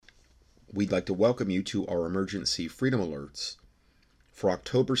We'd like to welcome you to our emergency freedom alerts for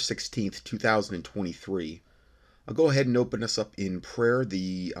October 16th, 2023. I'll go ahead and open us up in prayer,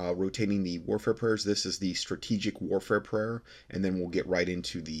 rotating the warfare prayers. This is the strategic warfare prayer, and then we'll get right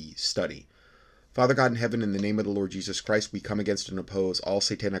into the study. Father God in heaven, in the name of the Lord Jesus Christ, we come against and oppose all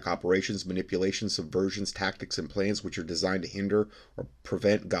satanic operations, manipulations, subversions, tactics, and plans which are designed to hinder or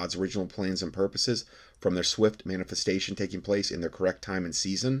prevent God's original plans and purposes from their swift manifestation taking place in their correct time and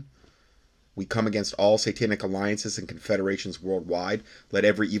season. We come against all satanic alliances and confederations worldwide. Let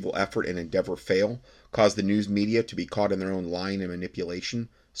every evil effort and endeavor fail. Cause the news media to be caught in their own lying and manipulation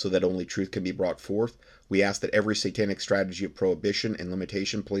so that only truth can be brought forth. We ask that every satanic strategy of prohibition and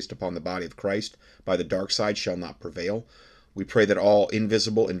limitation placed upon the body of Christ by the dark side shall not prevail. We pray that all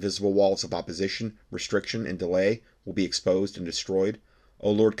invisible and visible walls of opposition, restriction, and delay will be exposed and destroyed. O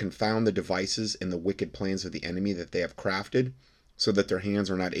Lord, confound the devices and the wicked plans of the enemy that they have crafted, so that their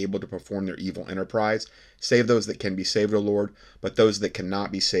hands are not able to perform their evil enterprise. Save those that can be saved, O Lord, but those that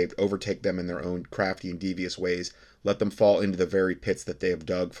cannot be saved, overtake them in their own crafty and devious ways. Let them fall into the very pits that they have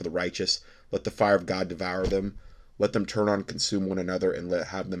dug for the righteous. Let the fire of God devour them. Let them turn on and consume one another, and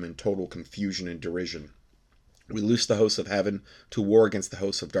have them in total confusion and derision. We loose the hosts of heaven to war against the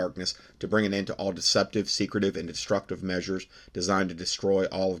hosts of darkness, to bring an end to all deceptive, secretive, and destructive measures designed to destroy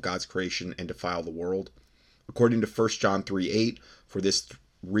all of God's creation and defile the world. According to 1 John 3:8, for this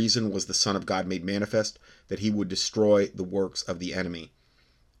reason was the Son of God made manifest, that he would destroy the works of the enemy.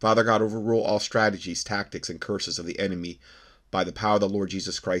 Father God, overrule all strategies, tactics, and curses of the enemy by the power of the Lord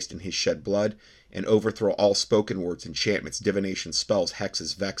Jesus Christ and his shed blood, and overthrow all spoken words, enchantments, divination, spells,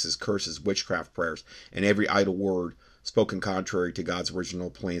 hexes, vexes, curses, witchcraft prayers, and every idle word spoken contrary to God's original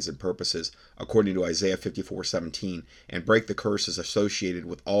plans and purposes, according to Isaiah 54:17, and break the curses associated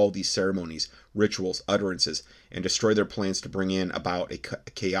with all these ceremonies, rituals, utterances, and destroy their plans to bring in about a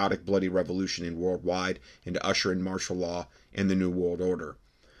chaotic, bloody revolution in worldwide, and to usher in martial law and the New World Order.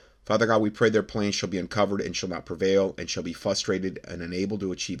 Father God, we pray their plans shall be uncovered and shall not prevail, and shall be frustrated and unable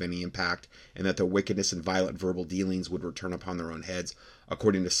to achieve any impact, and that their wickedness and violent verbal dealings would return upon their own heads,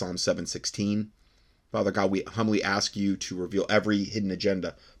 according to Psalm 7:16. Father God, we humbly ask you to reveal every hidden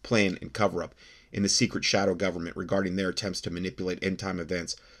agenda, plan, and cover-up in the secret shadow government regarding their attempts to manipulate end-time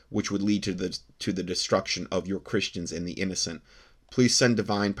events, which would lead to the destruction of your Christians and the innocent. Please send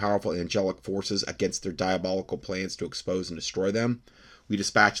divine, powerful, angelic forces against their diabolical plans to expose and destroy them. We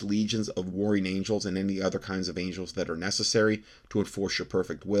dispatch legions of warring angels and any other kinds of angels that are necessary to enforce your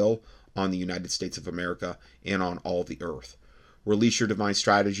perfect will on the United States of America and on all the earth. Release your divine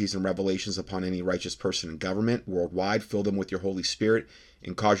strategies and revelations upon any righteous person in government worldwide. Fill them with your Holy Spirit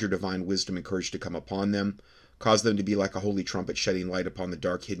and cause your divine wisdom and courage to come upon them. Cause them to be like a holy trumpet shedding light upon the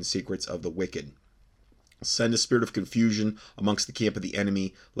dark hidden secrets of the wicked. Send a spirit of confusion amongst the camp of the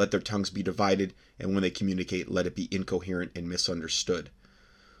enemy. Let their tongues be divided, and when they communicate, let it be incoherent and misunderstood.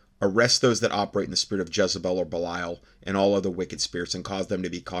 Arrest those that operate in the spirit of Jezebel or Belial and all other wicked spirits, and cause them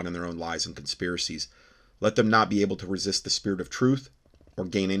to be caught in their own lies and conspiracies. Let them not be able to resist the spirit of truth or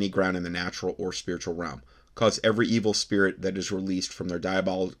gain any ground in the natural or spiritual realm. Cause every evil spirit that is released from their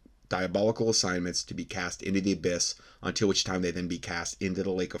diabolical assignments to be cast into the abyss, until which time they then be cast into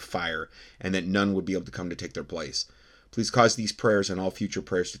the lake of fire, and that none would be able to come to take their place. Please cause these prayers and all future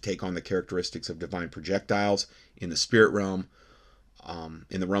prayers to take on the characteristics of divine projectiles in the spirit realm,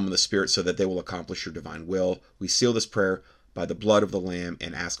 in the realm of the spirit, so that they will accomplish your divine will. We seal this prayer by the blood of the Lamb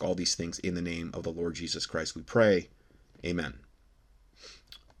and ask all these things in the name of the Lord Jesus Christ. We pray. Amen.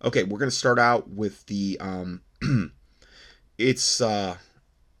 Okay, we're going to start out with the,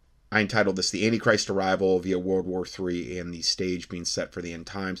 I entitled this, The Antichrist Arrival via World War III and the Stage Being Set for the End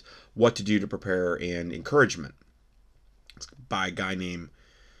Times, What to Do to Prepare and Encouragement. It's by a guy named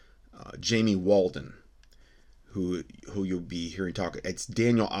Jamie Walden, who you'll be hearing talk. It's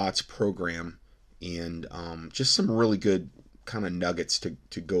Daniel Ott's program, and just some really good kind of nuggets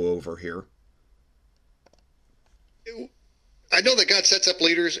to go over here. I know that God sets up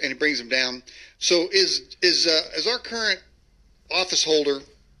leaders and he brings them down. So is our current office holder,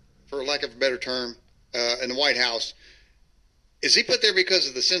 for lack of a better term, in the White House, is he put there because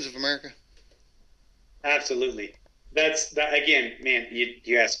of the sins of America? Absolutely. That's that again, man.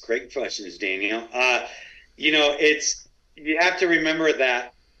 You ask great questions, Daniel. You have to remember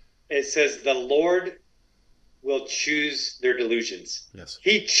that it says the Lord will choose their delusions. Yes.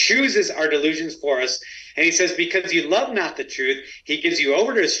 He chooses our delusions for us. And he says, because you love not the truth, he gives you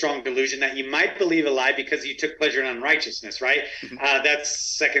over to a strong delusion that you might believe a lie because you took pleasure in unrighteousness, right? Mm-hmm.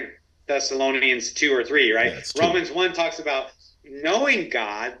 That's 2 Thessalonians 2 or 3, right? Yeah, it's 2. Romans 1 talks about knowing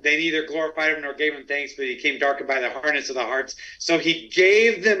God, they neither glorified him nor gave him thanks, but he became darkened by the hardness of the hearts. So he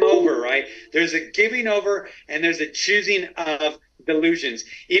gave them over, right? There's a giving over and there's a choosing of delusions.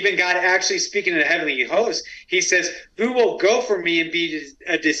 Even God actually speaking to the heavenly host, he says, who will go for me and be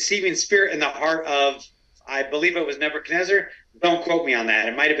a deceiving spirit in the heart of, I believe it was Nebuchadnezzar. Don't quote me on that.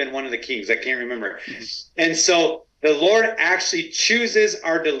 It might have been one of the kings. I can't remember. And so the Lord actually chooses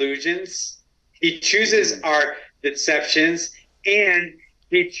our delusions. He chooses our deceptions, and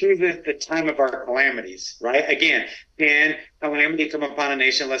he chooses the time of our calamities, right? Again, can calamity come upon a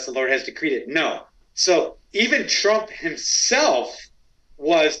nation unless the Lord has decreed it? No. So even Trump himself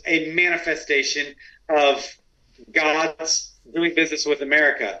was a manifestation of God's doing business with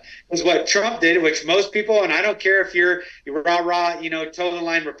America. Because what Trump did, which most people, and I don't care if you're rah-rah,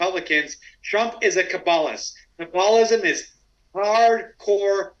 toe-the-line Republicans, Trump is a Kabbalist. Kabbalism is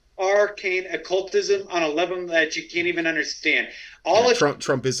hardcore arcane occultism on a level that you can't even understand.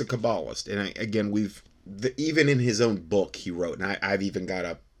 Trump is a Kabbalist, and again, even in his own book he wrote, and I've even got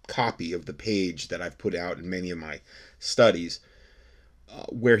a copy of the page that I've put out in many of my studies,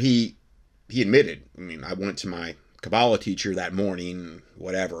 where he admitted. I mean, I went to my Kabbalah teacher that morning,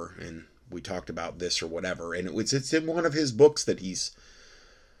 whatever, and we talked about this or whatever, and it's in one of his books that he's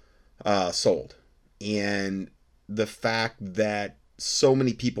sold, and the fact that so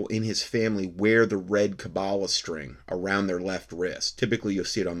many people in his family wear the red Kabbalah string around their left wrist. Typically, you'll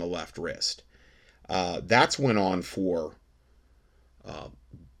see it on the left wrist. That's went on for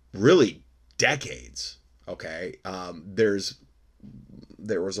really decades. Okay, there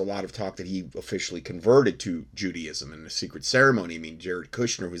was a lot of talk that he officially converted to Judaism in a secret ceremony. I mean, Jared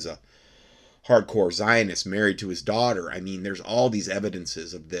Kushner was a hardcore Zionist, married to his daughter. I mean, there's all these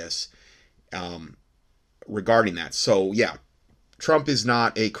evidences of this regarding that. So yeah, Trump is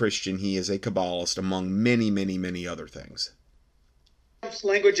not a Christian. He is a Kabbalist, among many, many, many other things. Trump's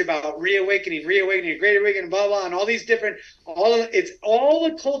language about reawakening, great awakening, blah, blah, and all these different, it's all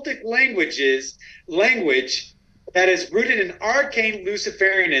occultic language that is rooted in arcane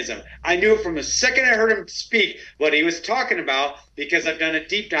Luciferianism. I knew from the second I heard him speak what he was talking about, because I've done a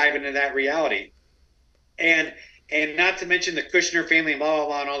deep dive into that reality. And not to mention the Kushner family and blah, blah,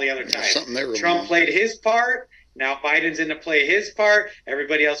 blah, and all the other ties. Trump played his part. Now Biden's in to play his part.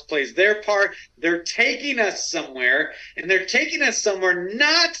 Everybody else plays their part. They're taking us somewhere, and they're taking us somewhere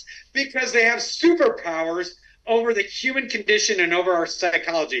not because they have superpowers over the human condition and over our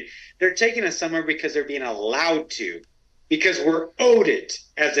psychology. They're taking us somewhere because they're being allowed to, because we're owed it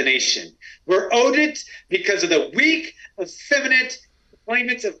as a nation. We're owed it because of the weak, effeminate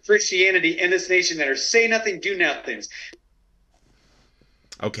claimants of Christianity in this nation that are say nothing, do nothings.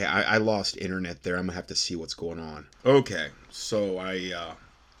 Okay, I lost internet there. I'm going to have to see what's going on. Okay, so I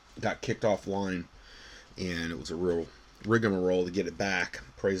got kicked offline, and it was a real rigmarole to get it back.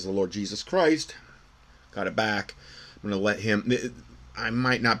 Praise the Lord Jesus Christ. Got it back. I'm going to let him... I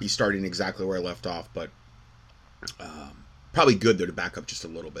might not be starting exactly where I left off, but probably good there to back up just a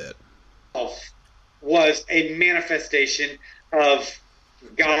little bit. Was a manifestation of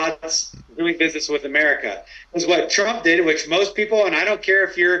God's doing business with America. Because what Trump did, which most people, and I don't care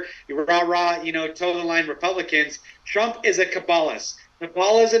if you're rah-rah, toe-the-line Republicans, Trump is a Kabbalist.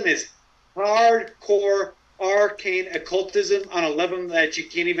 Kabbalism is hardcore arcane occultism on a level that you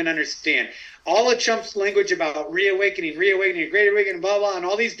can't even understand. All of Trump's language about reawakening, great awakening, blah, blah, and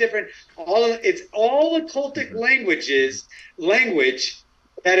all these different, it's all occultic language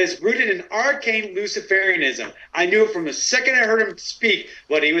that is rooted in arcane Luciferianism. I knew from the second I heard him speak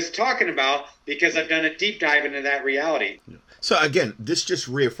what he was talking about, because I've done a deep dive into that reality. So again, this just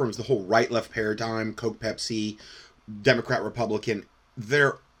reaffirms the whole right-left paradigm, Coke, Pepsi, Democrat, Republican.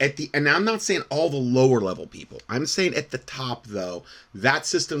 They're at the, and I'm not saying all the lower level people. I'm saying at the top, though, that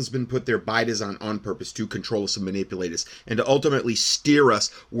system's been put there by design on purpose to control us and manipulate us and to ultimately steer us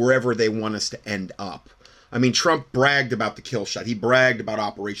wherever they want us to end up. I mean, Trump bragged about the kill shot. He bragged about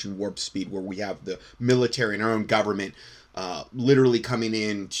Operation Warp Speed, where we have the military and our own government literally coming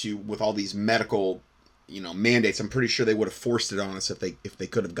in with all these medical, mandates. I'm pretty sure they would have forced it on us if they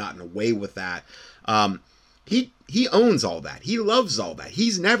could have gotten away with that. He owns all that. He loves all that.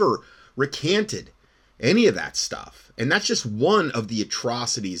 He's never recanted any of that stuff. And that's just one of the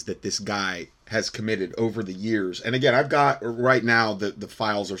atrocities that this guy has committed over the years. And again, I've got right now the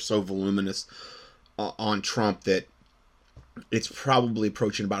files are so voluminous on Trump that it's probably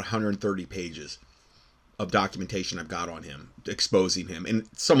approaching about 130 pages of documentation I've got on him, exposing him. And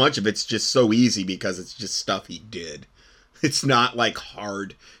so much of it's just so easy because it's just stuff he did. It's not like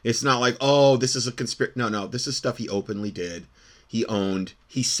hard. It's not like, oh, this is a conspiracy. No, this is stuff he openly did. He owned.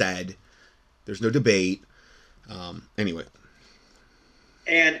 He said. There's no debate. Anyway.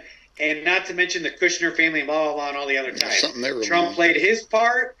 and not to mention the Kushner family and blah, blah, blah, and all the other types. Something there. Trump played his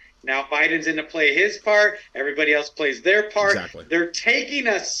part. Now Biden's in to play his part. Everybody else plays their part. Exactly. They're taking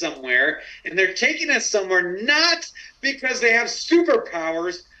us somewhere, and they're taking us somewhere not because they have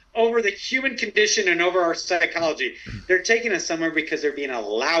superpowers over the human condition and over our psychology. They're taking us somewhere because they're being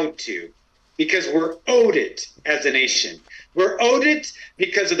allowed to, because we're owed it as a nation. We're owed it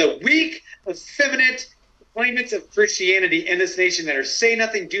because of the weak, effeminate claimants of Christianity in this nation that are say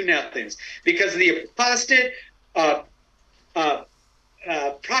nothing, do nothings, because of the apostate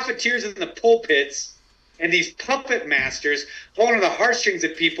profiteers in the pulpits and these puppet masters pulling on the heartstrings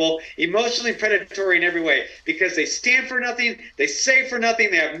of people, emotionally predatory in every way, because they stand for nothing, they say for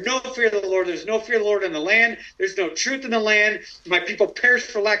nothing, they have no fear of the Lord. There's no fear of the Lord in the land. There's no truth in the land. My people perish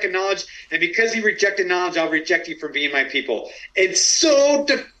for lack of knowledge, and because you rejected knowledge, I'll reject you from being my people. It's so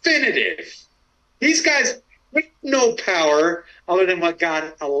definitive. These guys have no power other than what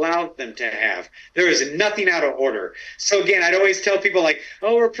God allowed them to have. There is nothing out of order. So again, I'd always tell people like,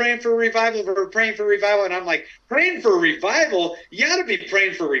 oh, we're praying for revival, we're praying for revival. And I'm like, praying for revival? You ought to be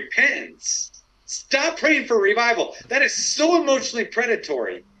praying for repentance. Stop praying for revival. That is so emotionally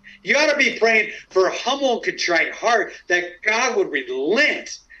predatory. You ought to be praying for a humble and contrite heart that God would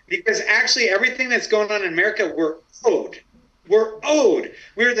relent. Because actually everything that's going on in America, we're owed. We're owed.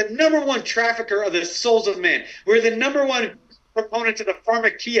 We're the number one trafficker of the souls of men. We're the number one proponent of the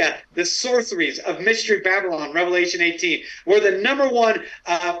pharmakia, the sorceries of Mystery Babylon, Revelation 18. We're the number one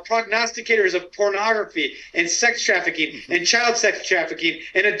prognosticators of pornography and sex trafficking and child sex trafficking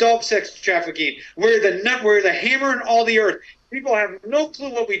and adult sex trafficking. We're the hammer in all the earth. People have no clue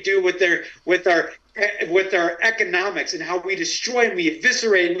what we do with our economics and how we destroy and we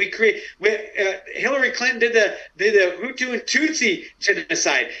eviscerate and we create. Hillary Clinton did the Hutu and Tutsi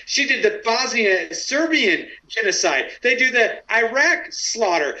genocide. She did the Bosnia Serbian genocide. They do the Iraq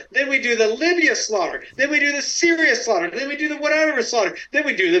slaughter. Then we do the Libya slaughter. Then we do the Syria slaughter. Then we do the whatever slaughter. Then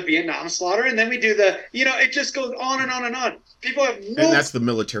we do the Vietnam slaughter. And then we do the, it just goes on and on and on. People have no. And that's the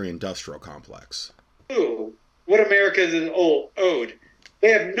military-industrial complex. Clue what America is owed.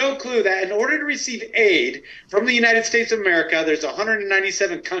 They have no clue that in order to receive aid from the United States of America, there's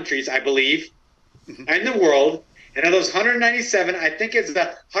 197 countries, I believe, in the world. And of those 197, I think it's the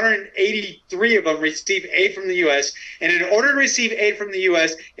 183 of them receive aid from the U.S. And in order to receive aid from the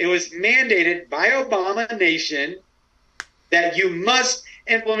U.S., it was mandated by Obama nation that you must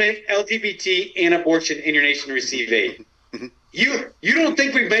implement LGBT and abortion in your nation to receive aid. You don't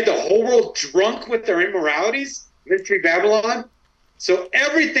think we've made the whole world drunk with their immoralities? Mystery Babylon? So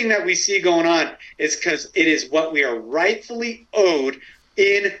everything that we see going on is because it is what we are rightfully owed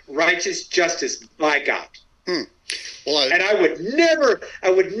in righteous justice by God. Well, and I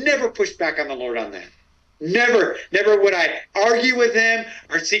would never push back on the Lord on that. Never would I argue with him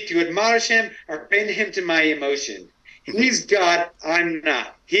or seek to admonish him or bend him to my emotion. He's God, I'm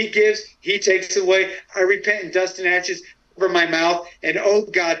not. He gives, he takes away. I repent in dust and ashes over my mouth, and oh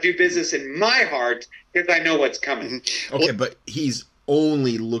God, do business in my heart because I know what's coming. Okay, but he's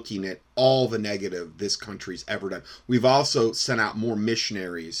only looking at all the negative this country's ever done. We've also sent out more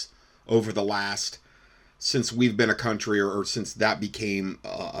missionaries over the last, since we've been a country or since that became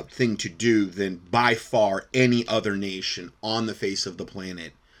a thing to do, than by far any other nation on the face of the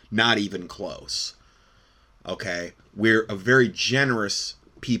planet. Not even close. Okay? We're a very generous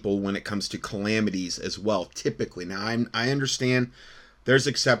people when it comes to calamities as well, typically. Now, I understand there's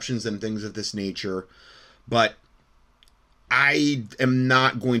exceptions and things of this nature, but I am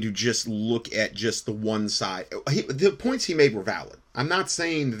not going to just look at just the one side. The points he made were valid. I'm not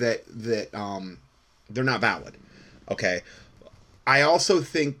saying that they're not valid. Okay? I also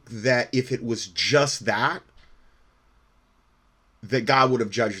think that if it was just that God would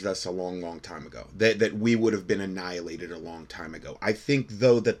have judged us a long, long time ago. That we would have been annihilated a long time ago. I think,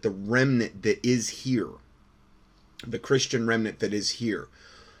 though, that the remnant that is here, the Christian remnant that is here,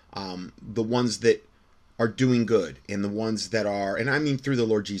 the ones that are doing good, and the ones that are, and I mean through the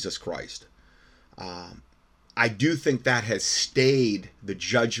Lord Jesus Christ, I do think that has stayed the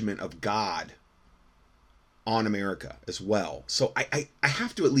judgment of God on America as well. So I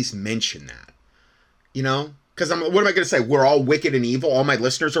have to at least mention that, Because what am I going to say? We're all wicked and evil. All my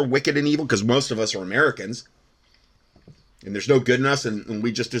listeners are wicked and evil because most of us are Americans. And there's no good in us and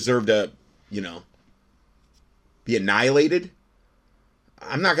we just deserve to, be annihilated.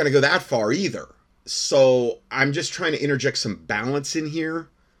 I'm not going to go that far either. So I'm just trying to interject some balance in here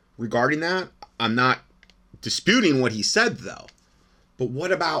regarding that. I'm not disputing what he said, though. But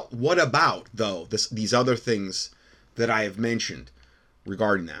what about though, these other things that I have mentioned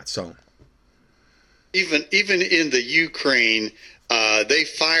regarding that? So... even in the Ukraine, they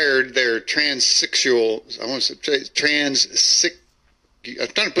fired their transsexual. I want to say transsic. I'm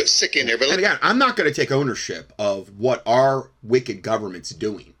trying to put sick in there, but And again, I'm not going to take ownership of what our wicked government's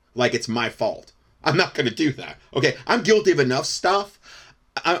doing. Like it's my fault. I'm not going to do that. Okay, I'm guilty of enough stuff.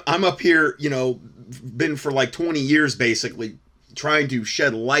 I'm up here, been for like 20 years basically trying to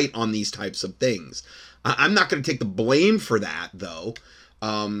shed light on these types of things. I'm not going to take the blame for that though,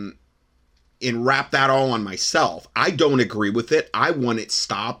 and wrap that all on myself. I don't agree with it. I want it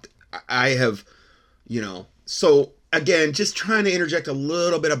stopped. I have, so again, just trying to interject a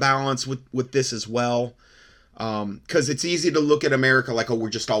little bit of balance with this as well. Because it's easy to look at America like, oh, we're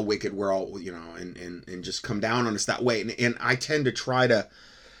just all wicked. We're all, and just come down on us that way. And I tend to try to,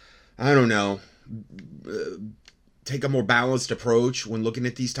 I don't know, take a more balanced approach when looking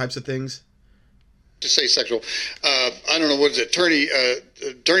at these types of things. To say sexual, I don't know, what is it,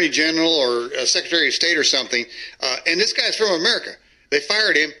 Attorney General or Secretary of State or something. And this guy's from America. They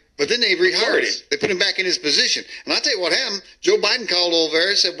fired him, but then they rehired him. They put him back in his position. And I'll tell you what happened. Joe Biden called over there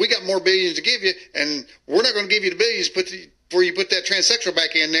and said, we got more billions to give you, and we're not going to give you the billions before you put that transsexual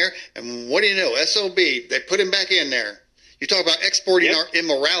back in there. And what do you know? SOB, they put him back in there. You talk about exporting our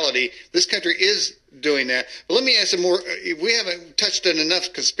immorality. This country is doing that. But let me ask you more. We haven't touched on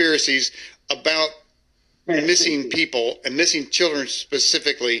enough conspiracies about missing people and missing children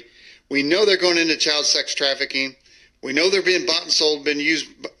specifically. We know they're going into child sex trafficking. We know they're being bought and sold, been used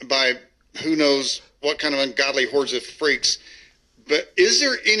by who knows what kind of ungodly hordes of freaks. But is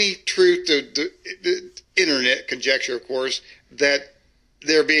there any truth to the internet conjecture, of course, that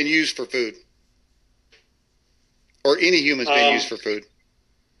they're being used for food? Or any humans being used for food?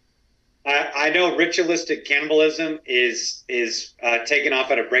 I know ritualistic cannibalism is taken off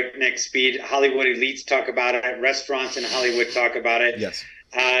at a breakneck speed. Hollywood elites talk about it. Restaurants in Hollywood talk about it. Yes.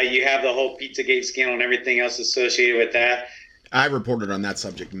 You have the whole Pizzagate scandal and everything else associated with that. I reported on that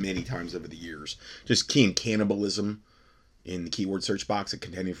subject many times over the years. Just keying cannibalism in the keyword search box at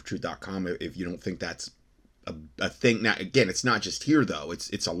contendingfortruth.com if you don't think that's a thing. Now, again, it's not just here, though.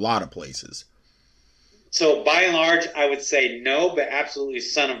 It's a lot of places. So by and large, I would say no, but absolutely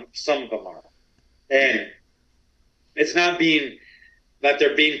some of them are. And it's not being that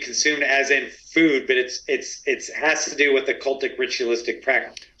they're being consumed as in food, but it has to do with the cultic ritualistic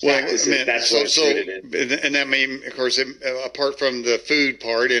practices. Well, I mean, that's what it's rooted in. And that means, of course, apart from the food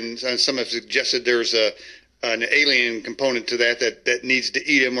part, and some have suggested there's an alien component to that needs to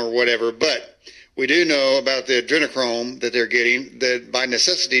eat them or whatever. But we do know about the adrenochrome that they're getting. That by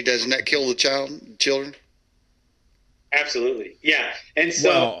necessity, doesn't that kill the children? Absolutely, yeah. And so,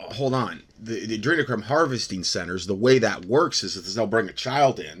 well, hold on. The adrenochrome harvesting centers, the way that works is they'll bring a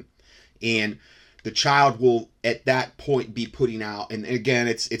child in, and the child will at that point be putting out. And again,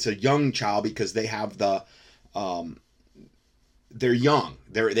 it's a young child because they have they're young.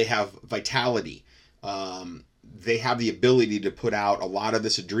 They have vitality. They have the ability to put out a lot of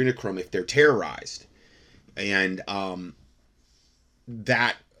this adrenochrome if they're terrorized, and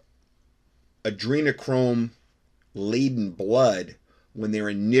that adrenochrome laden blood, when they're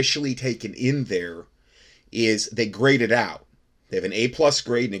initially taken in there, is they grade it out. They have an A+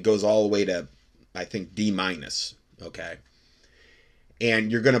 grade and it goes all the way to, I think, D-. Okay.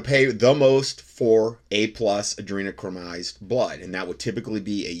 And you're going to pay the most for A+ adrenochromized blood. And that would typically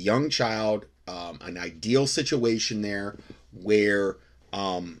be a young child, an ideal situation there where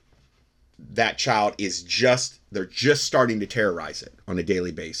that child is they're just starting to terrorize it on a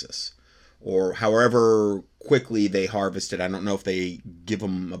daily basis. Or however quickly they harvest it. I don't know if they give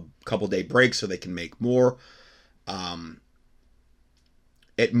them a couple day break so they can make more. At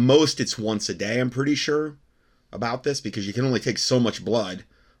most, it's once a day, I'm pretty sure about this, because you can only take so much blood,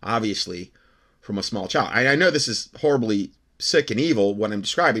 obviously, from a small child. I know this is horribly sick and evil, what I'm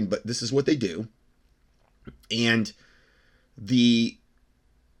describing, but this is what they do. And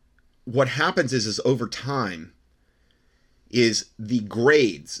what happens is over time, is the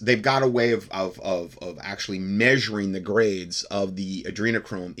grades. They've got a way of actually measuring the grades of the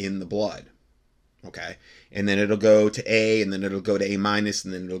adrenochrome in the blood. Okay. And then it'll go to A, and then it'll go to A-, and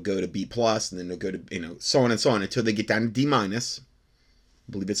then it'll go to B+, and then it'll go to, so on and so on until they get down to D-. I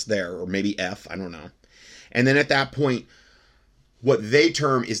believe it's there, or maybe F, I don't know. And then at that point, what they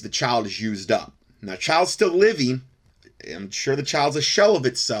term is the child is used up. Now, child's still living. I'm sure the child's a shell of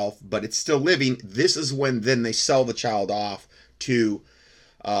itself, but it's still living. This is when then they sell the child off to,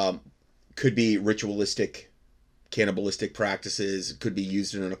 could be ritualistic, cannibalistic practices. It could be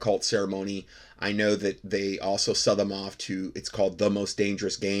used in an occult ceremony. I know that they also sell them off to, it's called The Most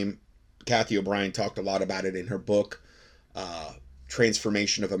Dangerous Game. Kathy O'Brien talked a lot about it in her book,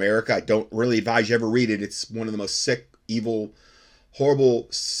 Transformation of America. I don't really advise you ever read it. It's one of the most sick, evil, horrible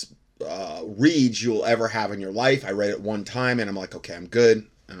reads you'll ever have in your life. I read it one time and I'm like, okay, I'm good.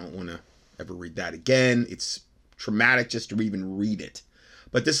 I don't want to ever read that again. It's traumatic just to even read it.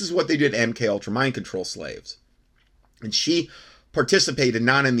 But this is what they did to MK Ultra mind control slaves. And she participated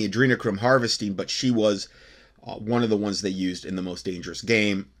not in the adrenochrome harvesting, but she was one of the ones they used in the most dangerous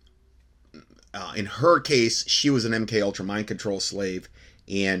game. In her case, she was an MK Ultra mind control slave,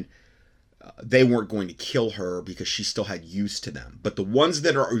 and they weren't going to kill her because she still had use to them. But the ones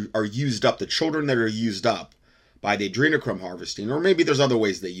that are used up, the children that are used up by the adrenochrome harvesting, or maybe there's other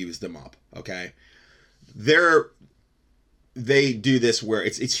ways they use them up, okay? They do this where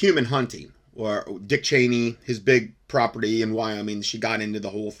it's human hunting. Or Dick Cheney, his big property in Wyoming, she got into the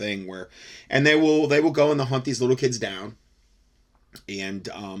whole thing and they will go and they'll hunt these little kids down and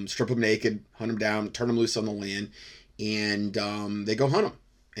strip them naked, hunt them down, turn them loose on the land, and they go hunt them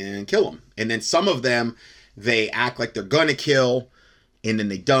and kill them. And then some of them, they act like they're gonna kill, and then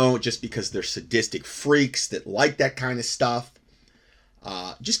they don't, just because they're sadistic freaks that like that kind of stuff.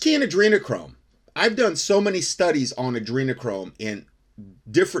 Just can't adrenochrome. I've done so many studies on adrenochrome and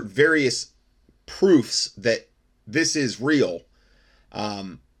different various proofs that this is real.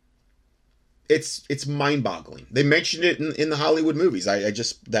 It's mind-boggling. They mentioned it in the Hollywood movies. I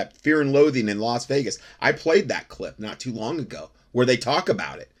just, that Fear and Loathing in Las Vegas, I played that clip not too long ago where they talk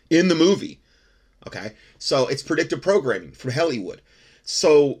about it in the movie. Okay, so it's predictive programming from Hollywood.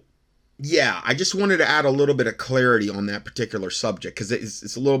 So yeah, I just wanted to add a little bit of clarity on that particular subject because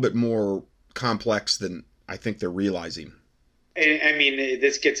it's a little bit more complex than I think they're realizing. And I mean,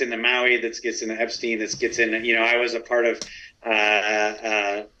 this gets into Maui, this gets into Epstein, this gets into, I was a part of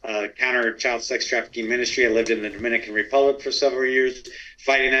counter child sex trafficking ministry. I lived in the Dominican Republic for several years,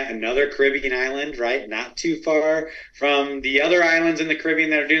 fighting that, another Caribbean island, right? Not too far from the other islands in the Caribbean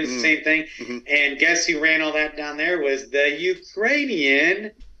that are doing the same thing. Mm-hmm. And guess who ran all that down there was the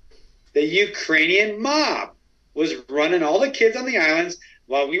Ukrainian mob was running all the kids on the islands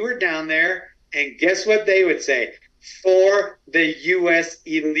while we were down there. And guess what they would say? For the U.S.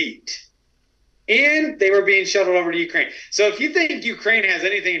 elite. And they were being shuttled over to Ukraine. So if you think Ukraine has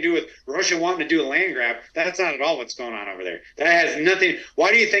anything to do with Russia wanting to do a land grab, that's not at all what's going on over there. That has nothing.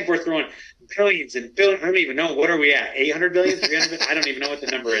 Why do you think we're throwing billions and billions? I don't even know. What are we at? 800 billion? 300 billion? I don't even know what the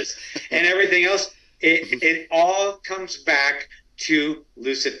number is. And everything else, it all comes back to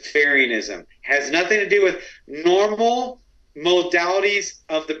Luciferianism. Has nothing to do with normal modalities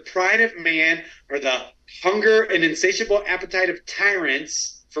of the pride of man or the hunger and insatiable appetite of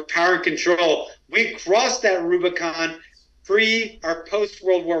tyrants for power and control. We crossed that Rubicon pre or post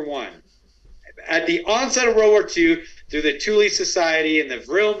World War I. At the onset of World War II, through the Thule Society and the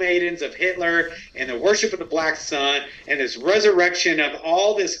Vril Maidens of Hitler and the worship of the Black Sun and this resurrection of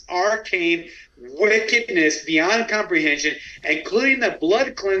all this arcane wickedness beyond comprehension, including the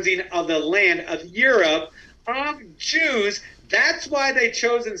blood cleansing of the land of Europe of Jews. That's why they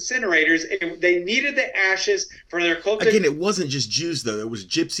chose incinerators. They needed the ashes for their cult. Again, it wasn't just Jews, though. It was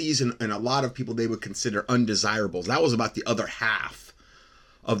gypsies and a lot of people they would consider undesirables. That was about the other half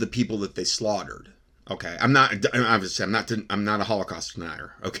of the people that they slaughtered. Okay, I'm not a Holocaust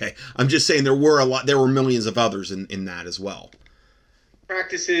denier. Okay, I'm just saying there were millions of others in that as well.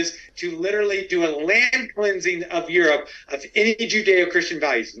 Practices to literally do a land cleansing of Europe of any Judeo-Christian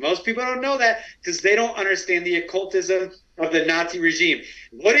values. Most people don't know that because they don't understand the occultism of the Nazi regime.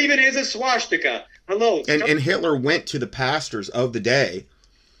 What even is a swastika? Hello. And Hitler went to the pastors of the day,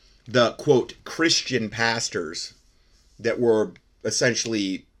 the quote Christian pastors that were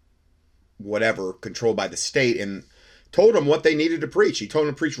essentially whatever controlled by the state, and told them what they needed to preach. He told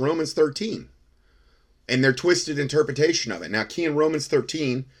them to preach Romans 13. And their twisted interpretation of it. Now, key in Romans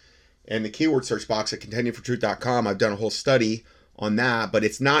 13 and the keyword search box at contendingfortruth.com, I've done a whole study on that, but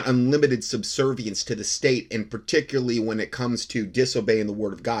it's not unlimited subservience to the state, and particularly when it comes to disobeying the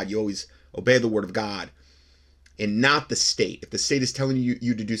word of God. You always obey the word of God and not the state. If the state is telling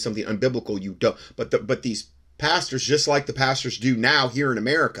you to do something unbiblical, you don't. But these pastors, just like the pastors do now here in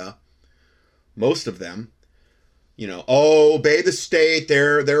America, most of them, obey the state.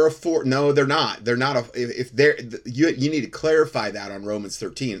 They're a force. No, they're not. They're not. You need to clarify that on Romans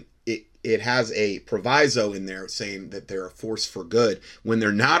 13. It has a proviso in there saying that they're a force for good. When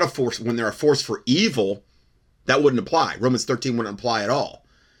they're not a force, when they're a force for evil, that wouldn't apply. Romans 13 wouldn't apply at all.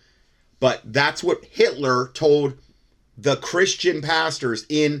 But that's what Hitler told the Christian pastors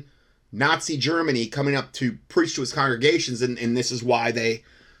in Nazi Germany coming up to preach to his congregations, and this is why the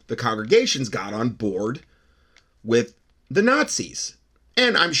congregations got on board with the Nazis.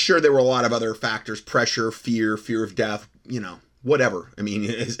 And I'm sure there were a lot of other factors, pressure, fear of death, whatever. I mean,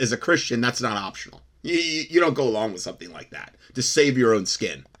 as a Christian, that's not optional. You don't go along with something like that to save your own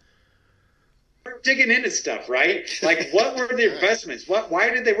skin. We're digging into stuff, right? Like, what were the investments? Why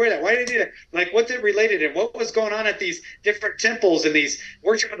did they wear that? Why did they do that? Like, what's it related and what was going on at these different temples and these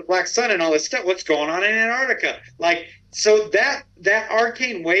worship of the black sun and all this stuff? What's going on in Antarctica? Like, so that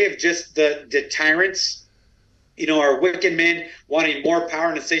arcane way of just the tyrants, our wicked men wanting more power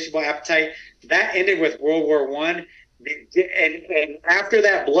and insatiable appetite, that ended with World War I. And after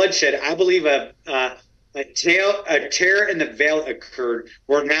that bloodshed, I believe a tear in the veil occurred,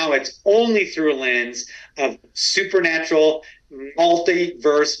 where now it's only through a lens of supernatural,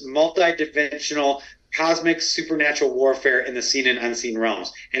 multiverse, multidimensional, cosmic, supernatural warfare in the seen and unseen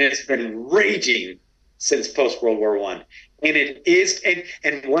realms, and it's been raging since post World War I. And it is,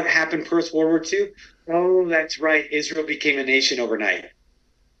 and what happened post World War II? Oh, that's right. Israel became a nation overnight.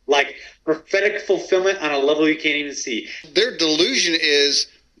 Like prophetic fulfillment on a level you can't even see. Their delusion is,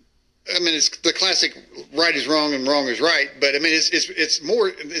 I mean, it's the classic right is wrong and wrong is right, but I mean,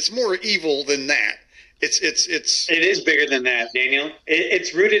 it's more evil than that. It is bigger than that, Daniel.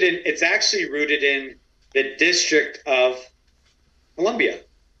 It's actually rooted in the District of Columbia.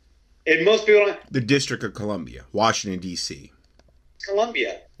 And most people don't. The District of Columbia, Washington, D.C.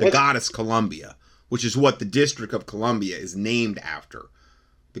 Columbia. The goddess Columbia, which is what the District of Columbia is named after.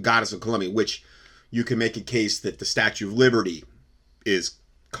 The goddess of Columbia, which you can make a case that the Statue of Liberty is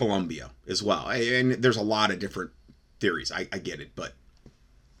Columbia as well. And there's a lot of different theories. I get it, but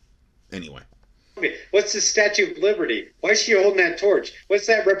anyway. What's the Statue of Liberty? Why is she holding that torch? What's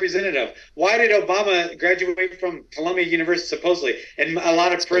that representative of? Why did Obama graduate from Columbia University, supposedly, and a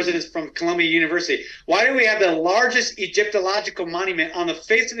lot of presidents from Columbia University? Why do we have the largest Egyptological monument on the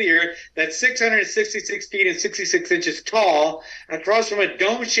face of the earth that's 666 feet and 66 inches tall, across from a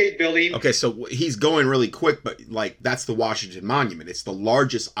dome-shaped building? Okay, so he's going really quick, but that's the Washington Monument. It's the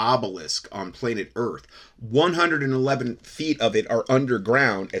largest obelisk on planet Earth. 111 feet of it are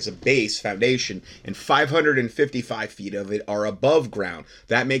underground as a base foundation, and 555 feet of it are above ground.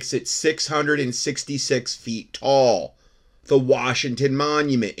 That makes it 666 feet tall. The Washington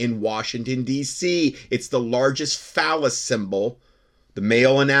Monument in Washington, D.C. It's the largest phallus symbol, the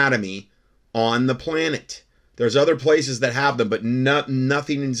male anatomy, on the planet. There's other places that have them, but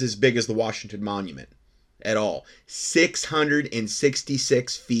nothing is as big as the Washington Monument at all.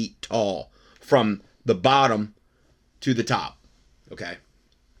 666 feet tall from the bottom to the top. Okay.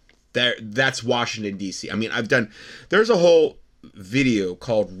 That's Washington, D.C. I mean, there's a whole video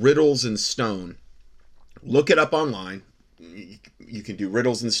called Riddles in Stone. Look it up online. You can do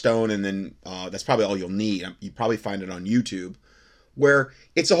Riddles in Stone, and then that's probably all you'll need. You probably find it on YouTube, where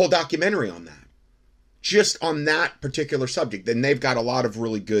it's a whole documentary on that. Just on that particular subject. Then they've got a lot of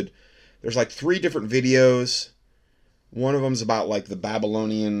really good, there's 3 different videos. One of them's about the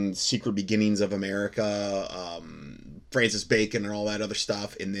Babylonian secret beginnings of America, Francis Bacon and all that other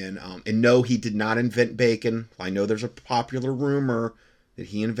stuff. And then, and no, he did not invent bacon. I know there's a popular rumor that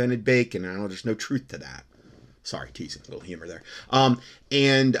he invented bacon. I know there's no truth to that. Sorry, teasing, a little humor there.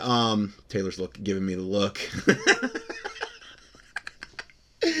 Taylor's giving me the look.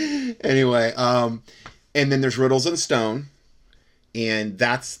 Anyway, and then there's Riddles in Stone. And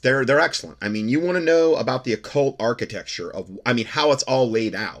they're excellent. I mean, you want to know about the occult architecture of, how it's all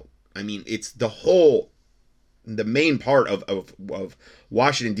laid out. I mean, it's the main part of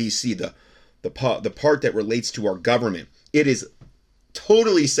Washington, D.C., the part that relates to our government. It is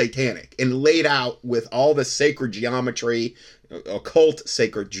totally satanic and laid out with all the sacred geometry, occult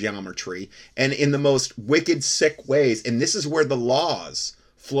sacred geometry, and in the most wicked, sick ways. And this is where the laws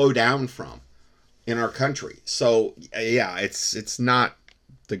flow down from in our country. So yeah, it's not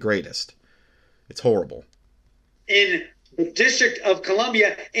the greatest. It's horrible. In the District of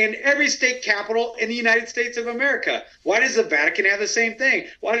Columbia and every state capital in the United States of America. Why does the Vatican have the same thing?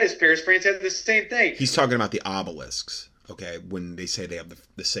 Why does Paris, France have the same thing? He's talking about the obelisks, okay, when they say they have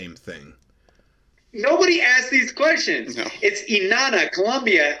the same thing. Nobody asks these questions. No. It's Inanna,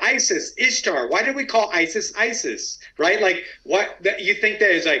 Columbia, Isis, Ishtar. Why did we call Isis ISIS? Right? What you think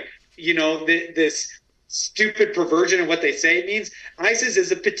that is this stupid perversion of what they say it means? Isis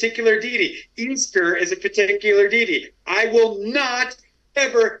is a particular deity. Easter is a particular deity. I will not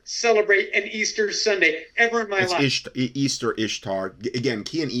ever celebrate an Easter Sunday ever in my life. Easter, Ishtar. Again,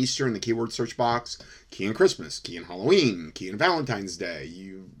 key in Easter in the keyword search box, key in Christmas, key in Halloween, key in Valentine's Day.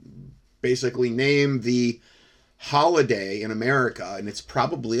 You basically name the holiday in America, and it's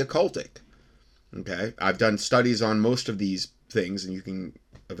probably occultic. Okay? I've done studies on most of these things, and you can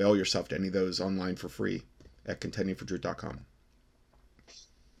avail yourself to any of those online for free at contendingfortruth.com.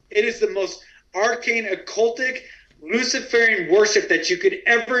 It is the most arcane, occultic, Luciferian worship that you could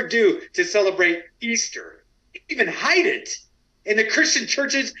ever do to celebrate Easter. Even hide it. And the Christian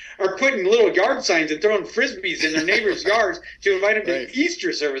churches are putting little yard signs and throwing frisbees in their neighbors' yards to invite them to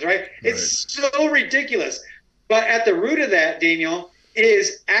Easter service, right? It's so ridiculous. But at the root of that, Daniel,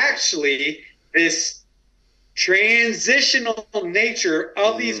 is actually this transitional nature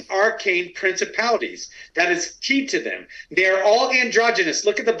of these arcane principalities that is key to them. They're all androgynous.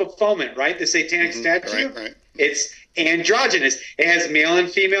 Look at the Baphomet, right? The satanic statue. Right. It's androgynous. It has male and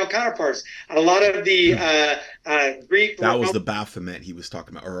female counterparts. A lot of the Greek... That was the Baphomet he was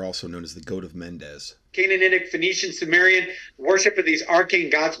talking about, or also known as the Goat of Mendes. Canaanitic, Phoenician, Sumerian worship of these arcane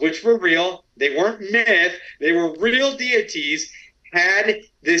gods, which were real. They weren't myth. They were real deities, had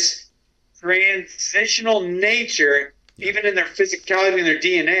this transitional nature, even in their physicality and their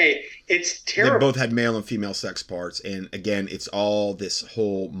DNA. It's terrible. They both had male and female sex parts, and again, it's all this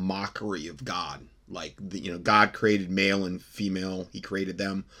whole mockery of God. Like, God created male and female. He created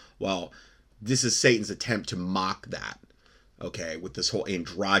them. Well, this is Satan's attempt to mock that, okay, with this whole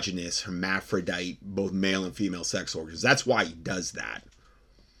androgynous, hermaphrodite, both male and female sex organs. That's why he does that.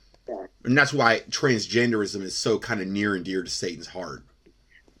 And that's why transgenderism is so kind of near and dear to Satan's heart.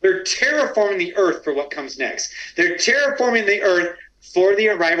 They're terraforming the earth for what comes next. They're terraforming the earth for the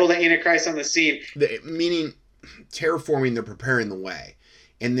arrival of the Antichrist on the scene. Meaning, terraforming, they're preparing the way.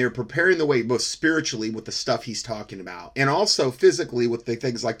 And they're preparing the way both spiritually with the stuff he's talking about, and also physically with the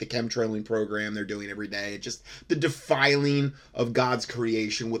things like the chemtrailing program they're doing every day. Just the defiling of God's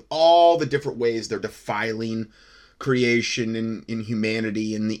creation with all the different ways they're defiling creation and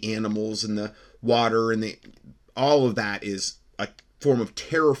humanity and the animals and the water and all of that is a form of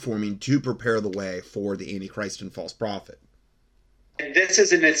terraforming to prepare the way for the Antichrist and false prophet. And this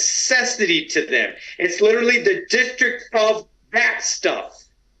is a necessity to them. It's literally the district of that stuff.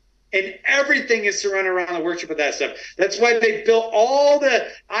 And everything is surrounded around the worship of that stuff. That's why they built all the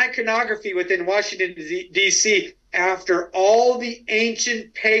iconography within Washington, D.C. after all the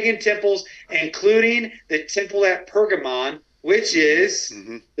ancient pagan temples, including the temple at Pergamon, which is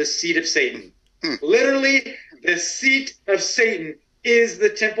the seat of Satan. Literally, the seat of Satan is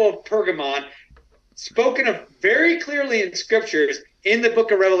the temple of Pergamon, spoken of very clearly in scriptures in the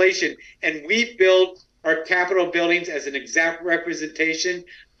book of Revelation. And we build our Capitol buildings as an exact representation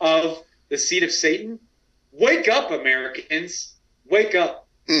of the seat of Satan. Wake up, Americans. Wake up.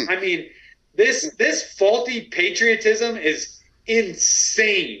 I mean, this faulty patriotism is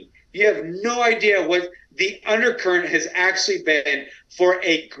insane. You have no idea what the undercurrent has actually been for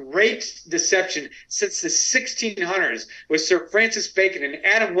a great deception since the 1600s with Sir Francis Bacon and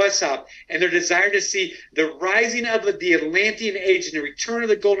Adam Weishaupt and their desire to see the rising of the Atlantean Age and the return of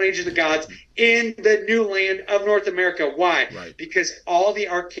the Golden Age of the gods in the new land of North America. Why? Right. Because all the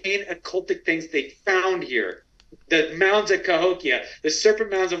arcane occultic things they found here, the mounds at Cahokia, the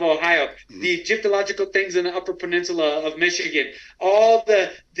serpent mounds of Ohio, the Egyptological things in the Upper Peninsula of Michigan, all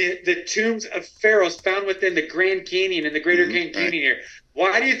the tombs of pharaohs found within the Grand Canyon and the Greater Grand Canyon here.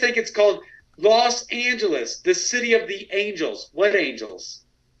 Why do you think it's called Los Angeles, the city of the angels? What angels?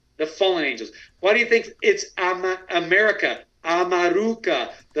 The fallen angels. Why do you think it's America?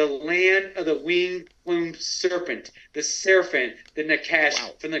 Amaruka, the land of the wing-plumed serpent, the seraphim, the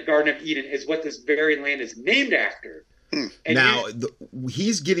Nakash from the Garden of Eden is what this very land is named after. And now,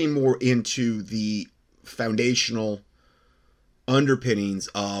 he's getting more into the foundational underpinnings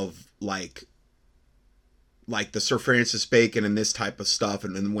of like the Sir Francis Bacon and this type of stuff,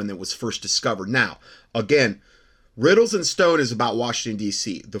 and then when it was first discovered. Now, again, Riddles and Stone is about Washington,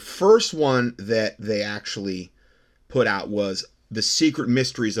 D.C. The first one that they actually put out was The Secret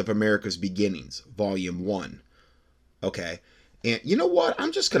Mysteries of America's Beginnings, Volume 1. Okay. And you know what?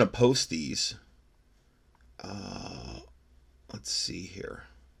 I'm just going to post these. Let's see here.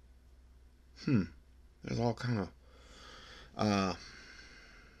 There's all kind of...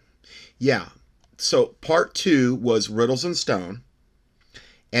 yeah. So part 2 was Riddles and Stone.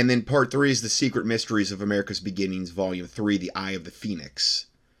 And then part 3 is The Secret Mysteries of America's Beginnings, Volume 3, The Eye of the Phoenix.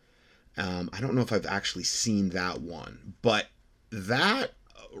 I don't know if I've actually seen that one, but that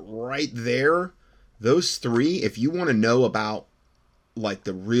right there, those 3, if you want to know about like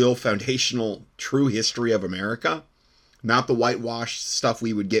the real foundational true history of America, not the whitewashed stuff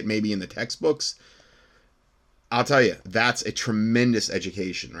we would get maybe in the textbooks, I'll tell you, that's a tremendous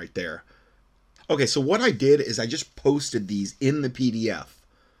education right there. Okay, so what I did is I just posted these in the PDF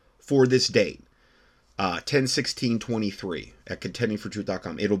for this date. 10/16/23 at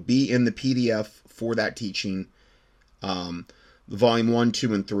contendingfortruth.com. It'll be in the PDF for that teaching, volume 1,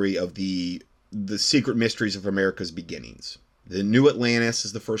 2, and 3 of the Secret Mysteries of America's Beginnings. The New Atlantis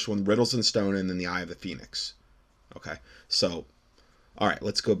is the first one, Riddles and Stone, and then The Eye of the Phoenix. Okay. So, all right,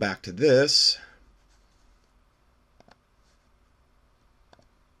 let's go back to this.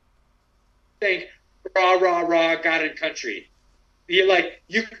 Saying rah rah rah God and country. You're like,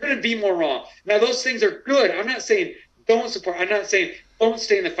 you couldn't be more wrong. Now those things are good. I'm not saying don't support. I'm not saying don't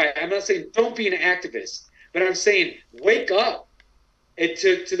stay in the fight. I'm not saying don't be an activist. But I'm saying wake up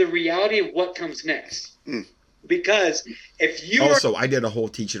to the reality of what comes next. Because if you also, I did a whole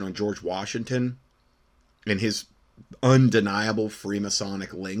teaching on George Washington and his undeniable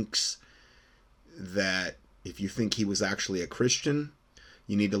Freemasonic links, that if you think he was actually a Christian,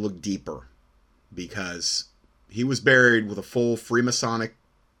 you need to look deeper, because he was buried with a full Freemasonic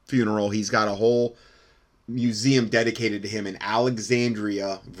funeral. He's got a whole museum dedicated to him in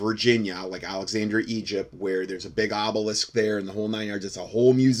Alexandria, Virginia, like Alexandria, Egypt, where there's a big obelisk there and the whole 9 yards. It's a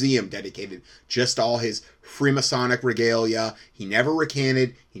whole museum dedicated just to all his Freemasonic regalia. He never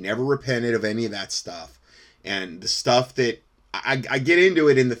recanted. He never repented of any of that stuff. And the stuff that I get into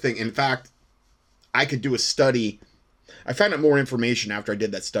it in the thing. In fact, I could do a study. I found out more information after I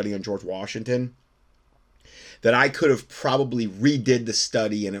did that study on George Washington, that I could have probably redid the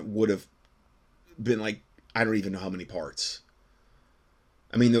study and it would have been like, I don't even know how many parts.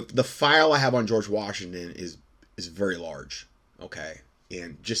 I mean, the file I have on George Washington is very large, okay?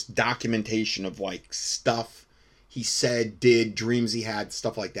 And just documentation of like stuff he said, did, dreams he had,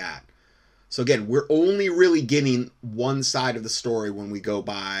 stuff like that. So again, we're only really getting one side of the story when we go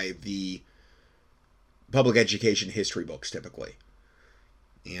by the public education history books typically.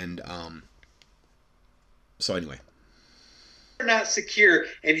 And so anyway, not secure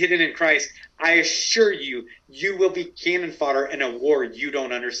and hidden in Christ, I assure you, you will be cannon fodder in a war you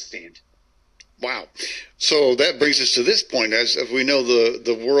don't understand. Wow. So that brings us to this point. As we know,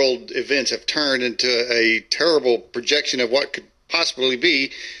 the world events have turned into a terrible projection of what could possibly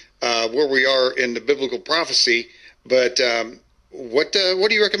be where we are in the biblical prophecy. But what do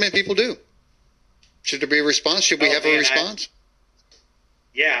you recommend people do? Should there be a response? Should we have a response?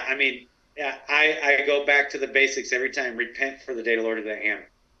 I go back to the basics every time. Repent, for the day of the Lord is at hand.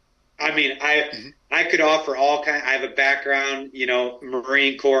 I mean, I could offer all kind. I have a background,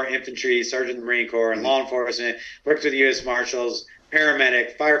 Marine Corps infantry, sergeant of the Marine Corps, and law enforcement. Worked with the U.S. Marshals,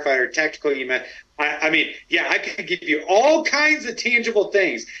 paramedic, firefighter, tactical EMS. I could give you all kinds of tangible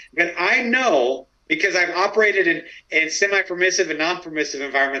things, but I know, because I've operated in semi-permissive and non-permissive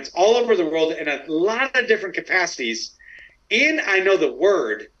environments all over the world in a lot of different capacities, and I know the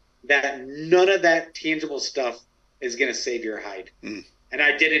word, that none of that tangible stuff is going to save your hide. And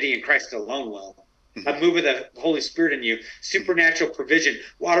identity in Christ alone will. A move of the Holy Spirit in you, supernatural provision,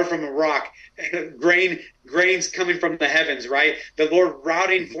 water from a rock, grains coming from the heavens, right? The Lord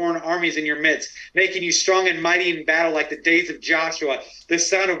routing foreign armies in your midst, making you strong and mighty in battle like the days of Joshua, the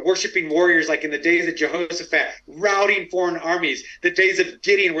sound of worshiping warriors like in the days of Jehoshaphat, routing foreign armies, the days of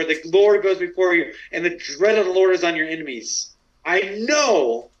Gideon where the Lord goes before you and the dread of the Lord is on your enemies. I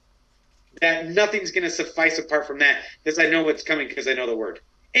know that nothing's going to suffice apart from that, because I know what's coming, because I know the word.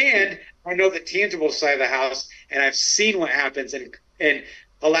 And I know the tangible side of the house, and I've seen what happens in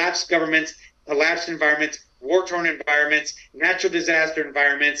collapsed governments, collapsed environments, war-torn environments, natural disaster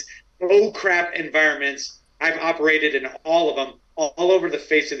environments, oh crap environments. I've operated in all of them, all over the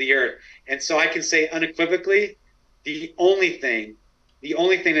face of the earth. And so I can say unequivocally, the only thing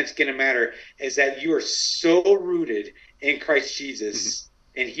that's going to matter is that you are so rooted in Christ Jesus,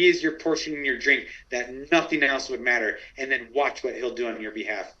 and he is your portion and your drink, that nothing else would matter. And then watch what he'll do on your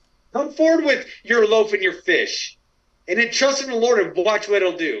behalf. Come forward with your loaf and your fish, and then trust in the Lord and watch what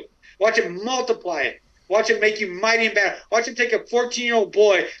he'll do. Watch him multiply it. Watch him make you mighty in battle. Watch him take a 14-year-old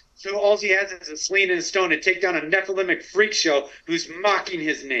boy, so all he has is a sling and a stone, and take down a Nephilimic freak show who's mocking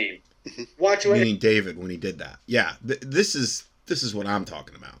his name. Watch what. Meaning David when he did that. Yeah, this is what I'm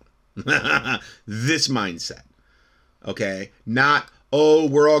talking about. This mindset. Okay, not, oh,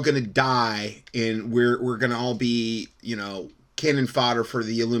 we're all gonna die and we're gonna all be, cannon fodder for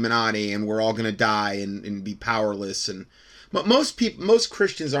the Illuminati, and we're all gonna die and be powerless. And but most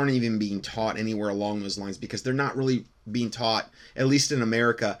Christians aren't even being taught anywhere along those lines, because they're not really being taught, at least in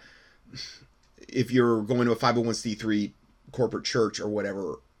America. If you're going to a 501c3 corporate church or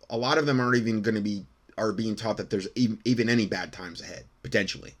whatever, a lot of them aren't even are being taught that there's even any bad times ahead,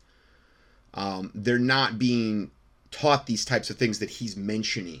 potentially. They're not being taught these types of things that he's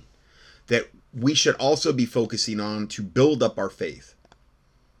mentioning, that we should also be focusing on to build up our faith.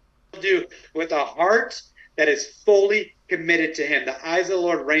 Do with a heart that is fully committed to him. The eyes of the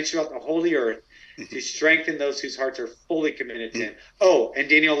Lord range throughout the holy earth to strengthen those whose hearts are fully committed to him. Oh, and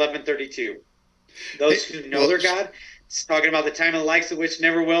Daniel 11:32. Those who know their God It's talking about the time of the likes of which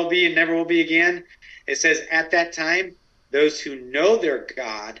never will be and never will be again. It says, at that time, those who know their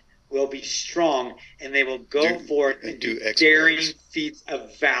God will be strong, and they will go forth and do daring feats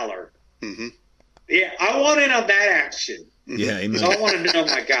of valor. Mm-hmm. Yeah, I want in on that action. Yeah, amen. So I want to know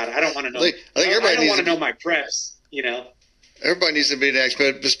my God. I don't want to know. I think everybody I don't want to know my preps. Everybody needs to be in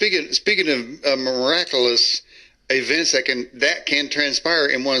action. But speaking of miraculous events that can transpire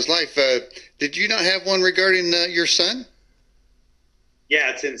in one's life, did you not have one regarding your son? Yeah,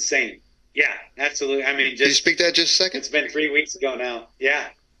 it's insane. Yeah, absolutely. I mean, Can you speak that just a second? It's been 3 weeks ago now. Yeah.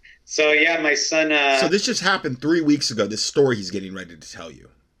 So yeah, my son. So this just happened 3 weeks ago. This story he's getting ready to tell you.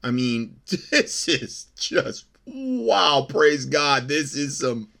 I mean, this is just wow! Praise God! This is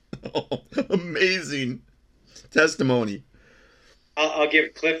some amazing testimony. I'll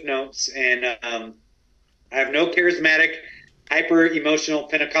give cliff notes, and I have no charismatic, hyper emotional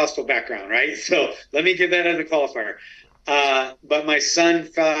Pentecostal background, right? So let me give that as a qualifier. But my son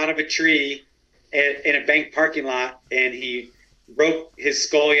fell out of a tree in a bank parking lot, and he broke his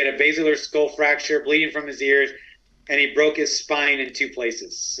skull. He had a basilar skull fracture, bleeding from his ears, and he broke his spine in 2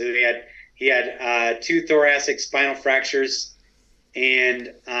 places. So he had 2 thoracic spinal fractures,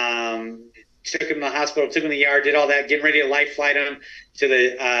 and took him to the hospital, took him to the ER, did all that, getting ready to life flight him to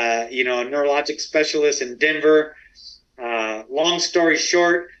the neurologic specialist in Denver. Long story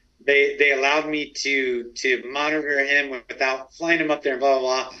short, they allowed me to monitor him without flying him up there, blah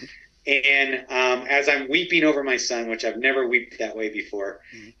blah blah. And as I'm weeping over my son, which I've never wept that way before,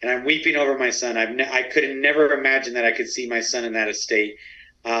 and I'm weeping over my son, I could never imagine that I could see my son in that estate,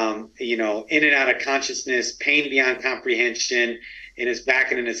 in and out of consciousness, pain beyond comprehension in his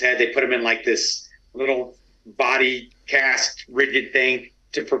back and in his head. They put him in like this little body cast rigid thing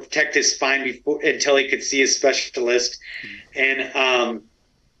to protect his spine until he could see his specialist. And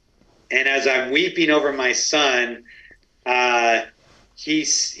as I'm weeping over my son,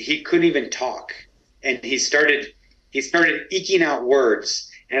 he couldn't even talk, and he started eking out words,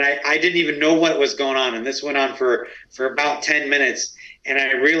 and I didn't even know what was going on. And this went on for about 10 minutes, and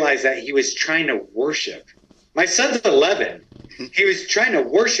I realized that he was trying to worship. My son's 11. He was trying to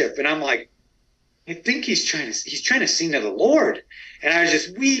worship, and I'm like, I think he's trying to sing to the Lord. And I was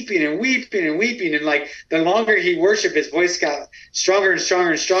just weeping and weeping and weeping, and like the longer he worshiped, his voice got stronger and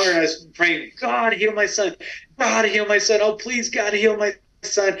stronger and stronger. And I was praying, God, heal my son. God, heal my son. Oh, please, God, heal my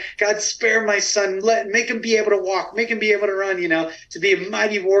son. God, spare my son. Make him be able to walk. Make him be able to run. To be a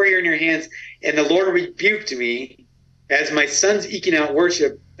mighty warrior in your hands. And the Lord rebuked me as my son's eking out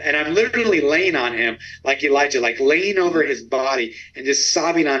worship. And I'm literally laying on him like Elijah, like laying over his body and just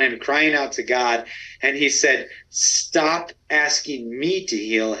sobbing on him, crying out to God. And he said, stop asking me to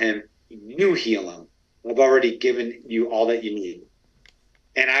heal him. You heal him. I've already given you all that you need.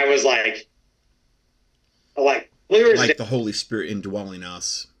 And I was like clear as like the Holy Spirit indwelling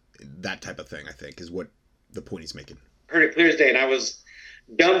us, that type of thing, I think, is what the point he's making. Heard it clear as day. And I was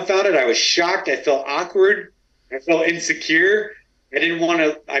dumbfounded. I was shocked. I felt awkward. I felt insecure.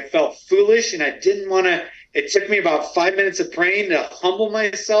 I felt foolish, and I didn't want to. It took me about 5 minutes of praying to humble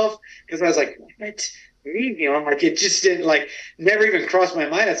myself, because I was like, what? I'm like, it just didn't, never even crossed my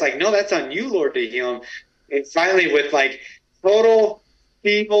mind. It's like, no, that's on you, Lord, to heal him. And finally, with total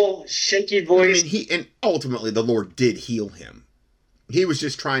feeble, shaky voice. I mean, and ultimately the Lord did heal him. He was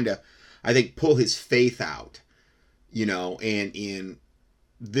just trying to, I think, pull his faith out, and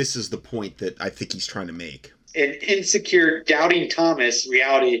this is the point that I think he's trying to make. An insecure, doubting Thomas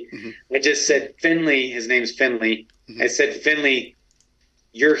reality. I just said, Finley, his name's Finley. I said, Finley,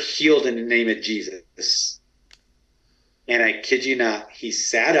 you're healed in the name of Jesus. And I kid you not, he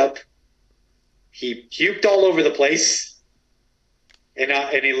sat up, he puked all over the place,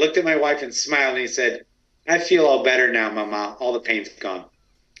 and he looked at my wife and smiled, and he said, I feel all better now, Mama. All the pain's gone.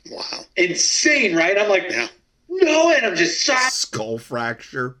 Wow. Insane, right? I'm like, no, and I'm just shocked. Skull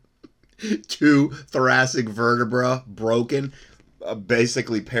fracture. 2 thoracic vertebra broken,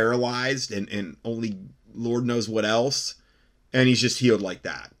 basically paralyzed, and only Lord knows what else, and he's just healed like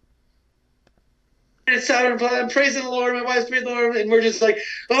that. And I'm praising the Lord, my wife's praising the Lord, and we're just like,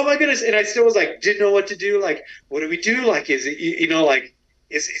 oh my goodness. And I still was didn't know what to do. What do we do? Is it,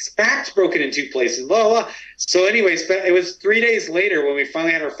 his back's broken in 2 places, blah, blah, blah. So anyways, it was 3 days later when we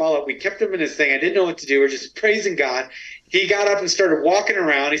finally had our follow-up. We kept him in his thing. I didn't know what to do. We're just praising God. He got up and started walking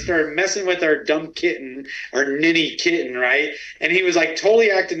around. He started messing with our dumb kitten, our ninny kitten, right? And he was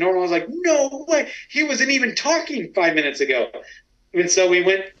totally acting normal. I was like, no way. He wasn't even talking 5 minutes ago. And so we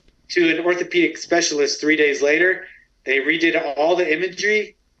went to an orthopedic specialist 3 days later. They redid all the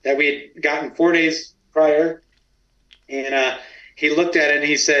imagery that we had gotten 4 days prior. And he looked at it and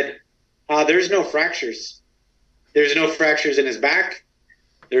he said, there's no fractures. There's no fractures in his back.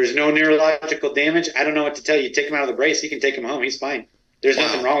 There's no neurological damage. I don't know what to tell you. Take him out of the brace. You can take him home. He's fine. There's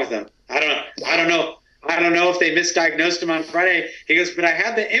nothing wrong with him. I don't know. I don't know if they misdiagnosed him on Friday. He goes, but I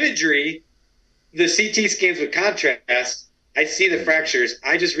have the imagery, the CT scans with contrast. I see the fractures.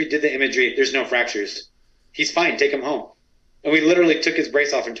 I just redid the imagery. There's no fractures. He's fine. Take him home. And we literally took his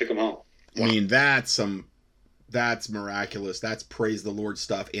brace off and took him home. I mean, that's miraculous. That's praise the Lord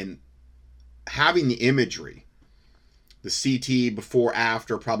stuff. And having the imagery, the CT before,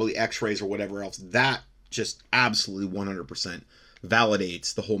 after, probably x-rays or whatever else, that just absolutely 100%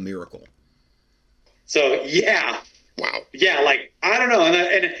 validates the whole miracle. So, yeah. Wow. Yeah, like, I don't know.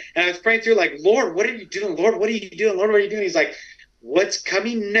 And I was praying through, like, Lord, what are you doing? Lord, what are you doing? Lord, what are you doing? He's like, what's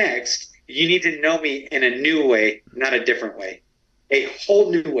coming next? You need to know me in a new way, not a different way. A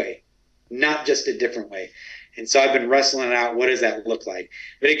whole new way, not just a different way. And so I've been wrestling out, what does that look like?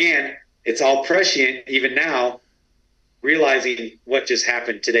 But again, it's all prescient, even now, realizing what just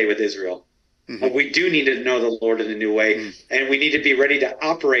happened today with Israel. Mm-hmm. We do need to know the Lord in a new way, and we need to be ready to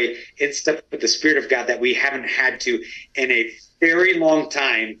operate in step with the Spirit of God that we haven't had to in a very long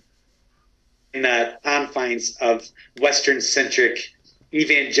time in the confines of Western-centric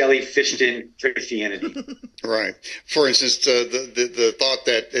evangelifistian Christianity. Right. For instance, the thought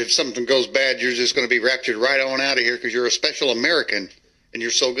that if something goes bad, you're just going to be raptured right on out of here because you're a special American and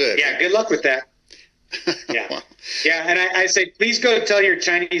you're so good. Yeah, good luck with that. Yeah. Wow. Yeah, and I say, please go tell your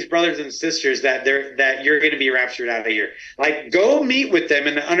Chinese brothers and sisters that you're going to be raptured out of here. Like, go meet with them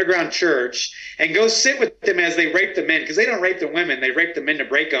in the underground church and go sit with them as they rape the men, because they don't rape the women. They rape the men to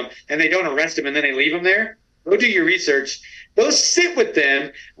break them, and they don't arrest them, and then they leave them there. Go do your research. Go sit with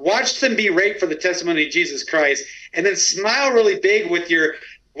them, watch them be raped for the testimony of Jesus Christ, and then smile really big with your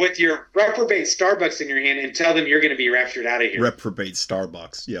reprobate Starbucks in your hand and tell them you're going to be raptured out of here. Reprobate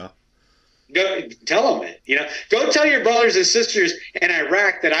Starbucks, yeah. Go tell them it. Go tell your brothers and sisters in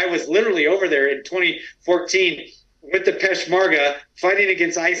Iraq that I was literally over there in 2014 with the Peshmerga fighting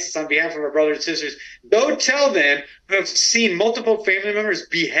against ISIS on behalf of our brothers and sisters. Go tell them who have seen multiple family members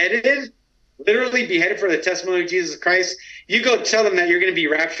beheaded, literally beheaded for the testimony of Jesus Christ. You go tell them that you're going to be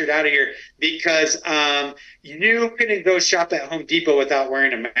raptured out of here because you couldn't go shop at Home Depot without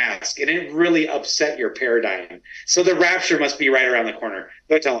wearing a mask, and it really upset your paradigm. So the rapture must be right around the corner.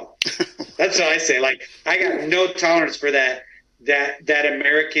 Go tell them. That's what I say. Like, I got no tolerance for that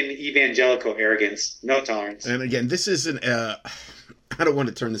American evangelical arrogance. No tolerance. And again, this isn't I don't want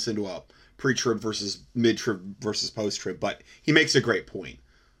to turn this into a pre-trib versus mid-trib versus post-trib, but he makes a great point.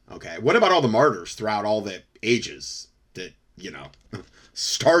 Okay, what about all the martyrs throughout all the ages that,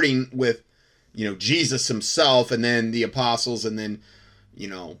 starting with, Jesus himself and then the apostles and then,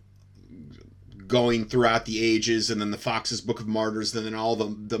 going throughout the ages and then the Fox's Book of Martyrs and then all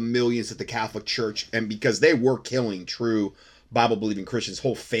the millions at the Catholic Church, and because they were killing true Bible-believing Christians,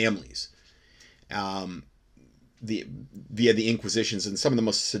 whole families, via the Inquisitions and some of the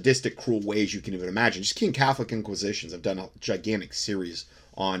most sadistic, cruel ways you can even imagine. Just King Catholic Inquisitions have done a gigantic series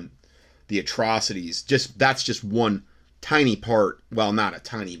on the atrocities. That's just one tiny part, well, not a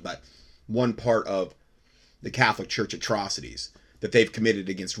tiny, but one part of the Catholic Church atrocities that they've committed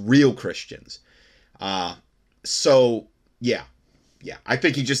against real Christians. So yeah, I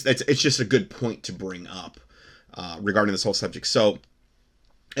think it's just a good point to bring up regarding this whole subject. So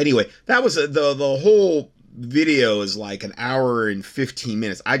anyway, that was the whole video is like an hour and 15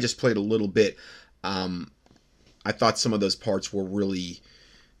 minutes. I just played a little bit. I thought some of those parts were really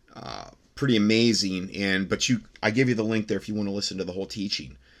pretty amazing, but I give you the link there if you want to listen to the whole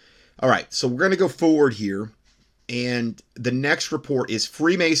teaching. All right, so we're going to go forward here, and the next report is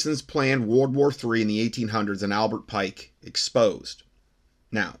Freemasons planned World War III in the 1800s and Albert Pike exposed.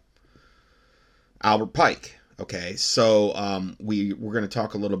 Now, Albert Pike. Okay, so we're going to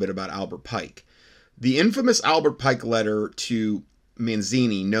talk a little bit about Albert Pike. The infamous Albert Pike letter to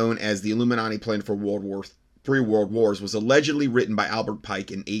Manzini, known as the Illuminati Plan for Three World Wars, was allegedly written by Albert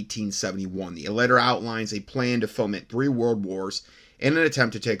Pike in 1871. The letter outlines a plan to foment 3 world wars in an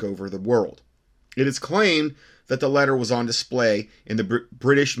attempt to take over the world. It is claimed that the letter was on display in the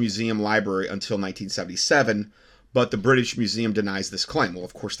British Museum Library until 1977, but the British Museum denies this claim. Well,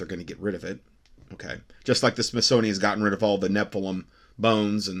 of course they're going to get rid of it. Okay, just like the Smithsonian has gotten rid of all the Nephilim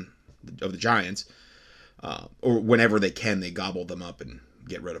bones of the giants, or whenever they can, they gobble them up and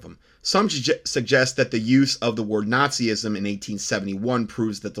get rid of them. Some suggest that the use of the word Nazism in 1871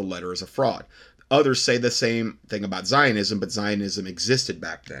 proves that the letter is a fraud. Others say the same thing about Zionism, but Zionism existed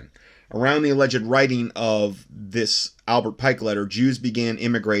back then. Around the alleged writing of this Albert Pike letter, Jews began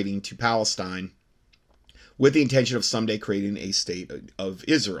immigrating to Palestine with the intention of someday creating a state of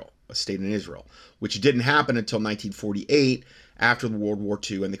Israel. a state in Israel, which didn't happen until 1948 after the World War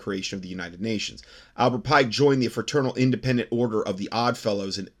II and the creation of the United Nations. Albert Pike joined the Fraternal Independent Order of the Odd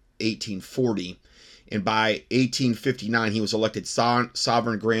Fellows in 1840, and by 1859 he was elected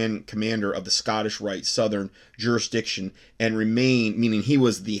Sovereign Grand Commander of the Scottish Rite Southern Jurisdiction and remained, meaning he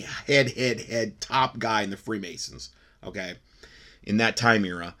was the head top guy in the Freemasons, okay, in that time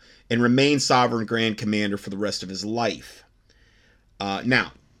era, and remained Sovereign Grand Commander for the rest of his life.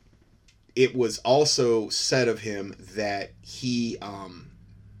 Now, it was also said of him that he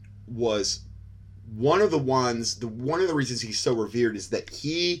was one of the reasons he's so revered is that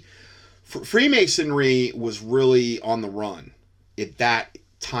Freemasonry was really on the run at that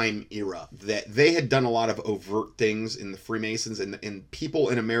time era, that they had done a lot of overt things in the Freemasons, and people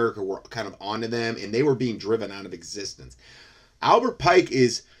in America were kind of onto them, and they were being driven out of existence. Albert Pike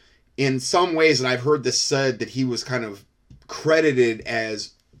is, in some ways, and I've heard this said, that he was kind of credited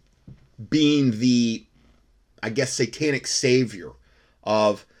as being the, I guess, satanic savior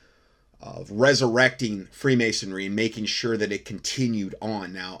of resurrecting Freemasonry and making sure that it continued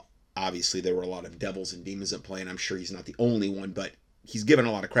on. Now, obviously, there were a lot of devils and demons at play, and I'm sure he's not the only one, but he's given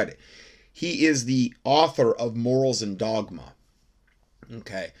a lot of credit. He is the author of Morals and Dogma,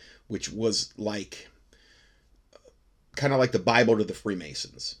 okay, which was like kind of like the Bible to the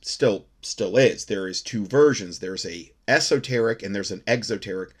Freemasons. Still is. There is two versions. There's a esoteric and there's an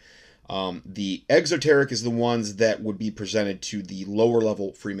exoteric. The exoteric is the ones that would be presented to the lower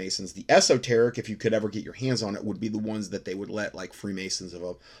level Freemasons. The esoteric, if you could ever get your hands on it, would be the ones that they would let like Freemasons of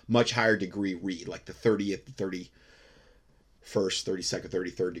a much higher degree read, like the 30th, 31st, 32nd,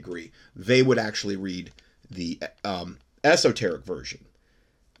 33rd degree. They would actually read the esoteric version.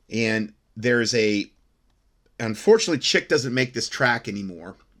 And there's unfortunately, Chick doesn't make this track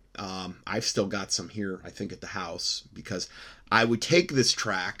anymore. I've still got some here, I think, at the house, because I would take this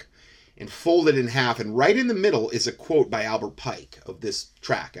track and fold it in half, and right in the middle is a quote by Albert Pike of this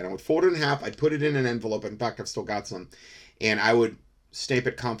track, and I would fold it in half, I'd put it in an envelope, in fact, I've still got some, and I would stamp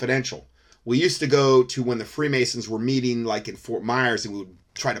it confidential. We used to go to when the Freemasons were meeting, like in Fort Myers, and we would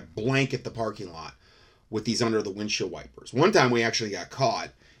try to blanket the parking lot with these under the windshield wipers. One time we actually got caught,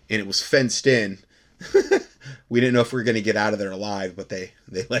 and it was fenced in. We didn't know if we were going to get out of there alive, but they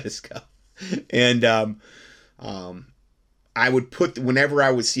let us go. And I would put, whenever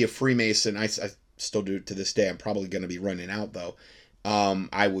I would see a Freemason, I still do it to this day, I'm probably going to be running out though,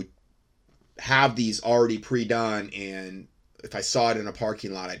 I would have these already pre-done, and if I saw it in a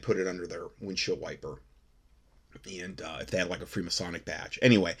parking lot, I'd put it under their windshield wiper, and if they had like a Freemasonic badge.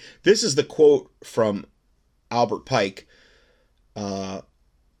 Anyway, this is the quote from Albert Pike.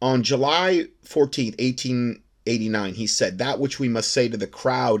 On July 14th, 1889, he said, "That which we must say to the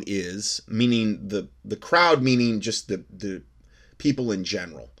crowd is," meaning the crowd, meaning just the people in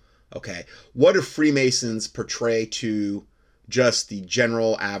general, okay? "What do Freemasons portray to just the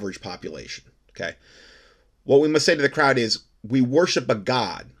general average population?" Okay? "What we must say to the crowd is, we worship a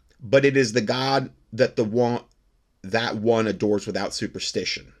God, but it is the God that that one adores without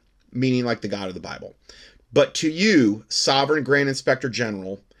superstition," meaning like the God of the Bible. "But to you, Sovereign Grand Inspector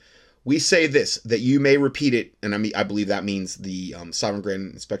General, we say this, that you may repeat it," and I believe that means the Sovereign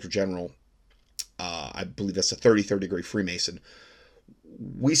Grand Inspector General, I believe that's a 33rd degree Freemason.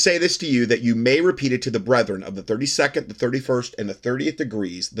 "We say this to you, that you may repeat it to the brethren of the 32nd, the 31st, and the 30th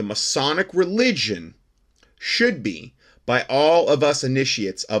degrees. The Masonic religion should be, by all of us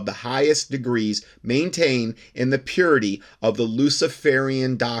initiates of the highest degrees, maintained in the purity of the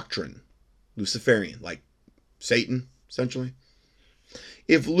Luciferian doctrine." Luciferian, like Satan, essentially.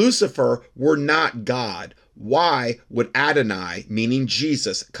 "If Lucifer were not God, why would Adonai," meaning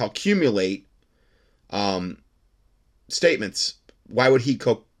Jesus, "calculate statements? Why would he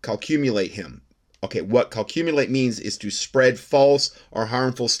calculate him?" Okay, what calculate means is to spread false or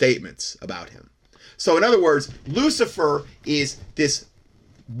harmful statements about him. So in other words, Lucifer is this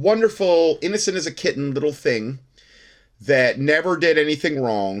wonderful, innocent as a kitten little thing that never did anything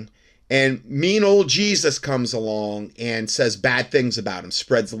wrong. And mean old Jesus comes along and says bad things about him,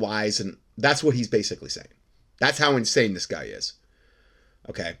 spreads lies, and that's what he's basically saying. That's how insane this guy is.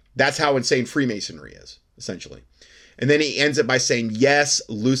 Okay? That's how insane Freemasonry is, essentially. And then he ends it by saying, "Yes,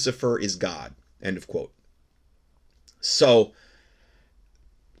 Lucifer is God." End of quote. So,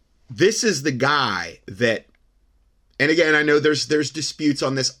 this is the guy that, and again, I know there's disputes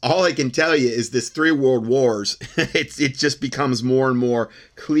on this. All I can tell you is this 3 world wars, it just becomes more and more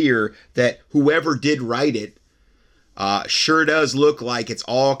clear that whoever did write it sure does look like it's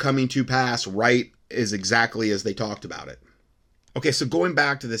all coming to pass right as exactly as they talked about it. Okay, so going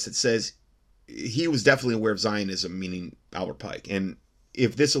back to this, it says he was definitely aware of Zionism, meaning Albert Pike. And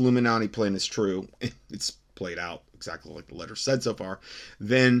if this Illuminati plan is true, it's played out exactly like the letter said so far,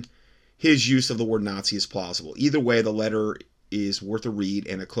 then his use of the word Nazi is plausible. Either way, the letter is worth a read,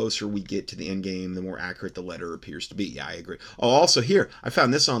 and the closer we get to the end game, the more accurate the letter appears to be. Yeah, I agree. Oh, also here, I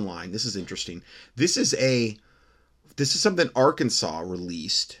found this online. This is interesting. This is something Arkansas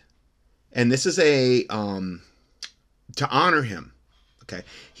released, and this is to honor him. Okay,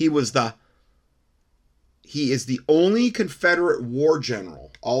 he is the only Confederate war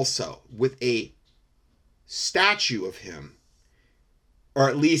general also with a statue of him. Or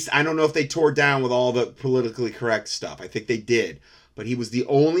at least, I don't know if they tore down with all the politically correct stuff. I think they did. But he was the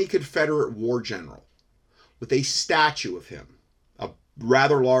only Confederate war general with a statue of him, a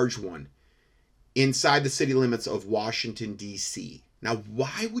rather large one, inside the city limits of Washington, D.C. Now,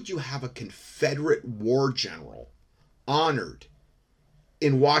 why would you have a Confederate war general honored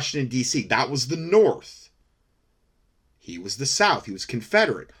in Washington, D.C.? That was the North. He was the South. He was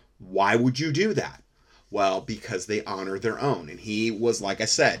Confederate. Why would you do that? Well, because they honor their own. And he was, like I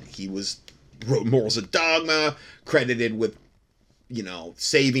said, wrote Morals of Dogma, credited with,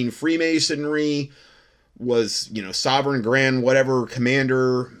 saving Freemasonry, was, sovereign grand whatever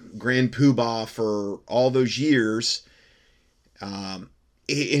commander, grand poobah for all those years. And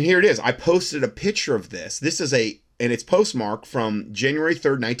here it is. I posted a picture of this. This is and it's postmarked from January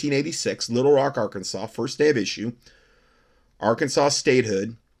 3rd, 1986, Little Rock, Arkansas, first day of issue. Arkansas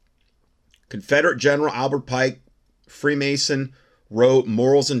statehood. Confederate General Albert Pike, Freemason, wrote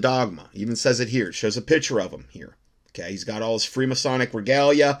Morals and Dogma. Even says it here. It shows a picture of him here. Okay, he's got all his Freemasonic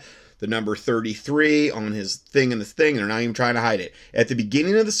regalia, the number 33 on his thing, and they're not even trying to hide it. At the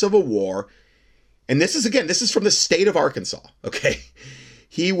beginning of the Civil War, and this is from the state of Arkansas, okay?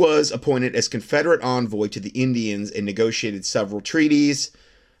 He was appointed as Confederate envoy to the Indians and negotiated several treaties,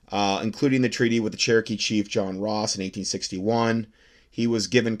 including the treaty with the Cherokee chief John Ross in 1861. He was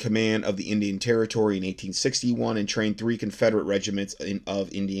given command of the Indian Territory in 1861 and trained 3 Confederate regiments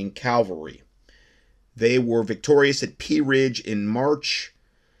of Indian cavalry. They were victorious at Pea Ridge in March.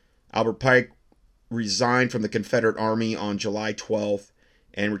 Albert Pike resigned from the Confederate Army on July 12th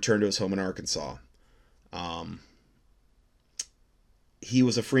and returned to his home in Arkansas. He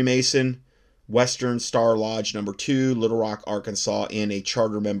was a Freemason, Western Star Lodge No. 2, Little Rock, Arkansas, and a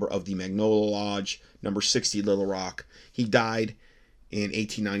charter member of the Magnolia Lodge No. 60, Little Rock. He died in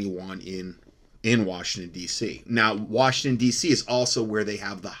 1891 in Washington, D.C. Now, Washington, D.C. is also where they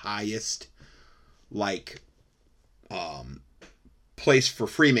have the highest, place for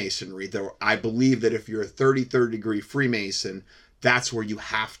Freemasonry. Though I believe that if you're a 33rd degree Freemason, that's where you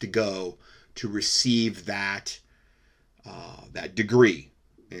have to go to receive that degree.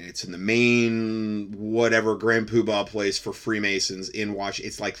 And it's in the main whatever Grand Poobah place for Freemasons in Washington.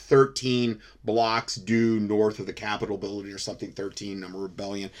 It's like 13 blocks due north of the Capitol building or something. 13 number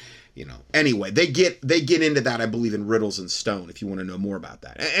rebellion, Anyway, they get into that, I believe, in Riddles and Stone. If you want to know more about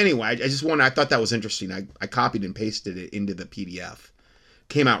that. Anyway, I thought that was interesting. I copied and pasted it into the PDF.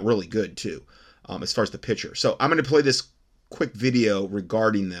 Came out really good too, as far as the picture. So I'm going to play this quick video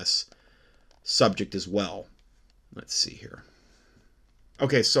regarding this subject as well. Let's see here.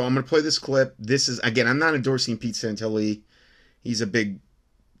 Okay, so I'm going to play this clip. This is, again, I'm not endorsing Pete Santilli. He's a big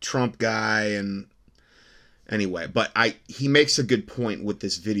Trump guy, and anyway, but he makes a good point with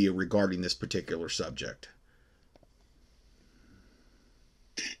this video regarding this particular subject.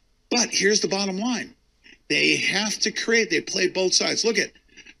 But here's the bottom line. They have to they play both sides. Look at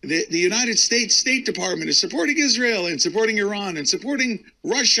the United States State Department is supporting Israel and supporting Iran and supporting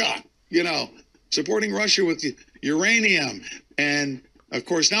Russia, supporting Russia with uranium. And of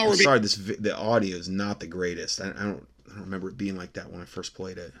course, now sorry, the audio is not the greatest. I don't remember it being like that when I first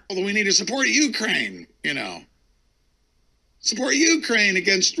played it. Although we need to support Ukraine, support Ukraine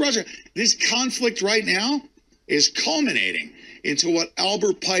against Russia. This conflict right now is culminating into what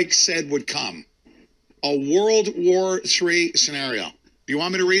Albert Pike said would come, a World War III scenario. Do you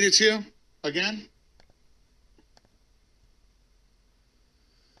want me to read it to you again?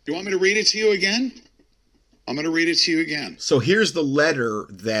 Do you want me to read it to you again? I'm going to read it to you again. So here's the letter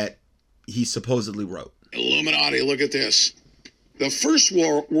that he supposedly wrote. Illuminati, look at this. The First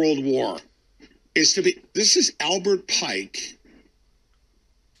World War is to be, this is Albert Pike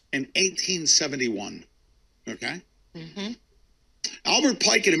in 1871, okay? Mm-hmm. Albert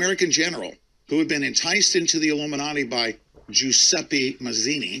Pike, an American general who had been enticed into the Illuminati by Giuseppe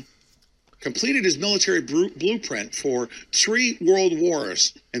Mazzini, completed his military blueprint for 3 world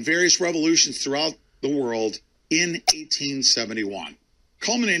wars and various revolutions throughout the world in 1871,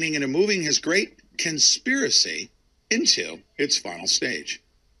 culminating in moving his great conspiracy into its final stage.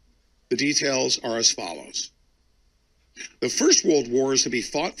 The details are as follows. The First World War is to be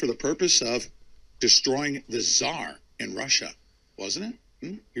fought for the purpose of destroying the Tsar in Russia, wasn't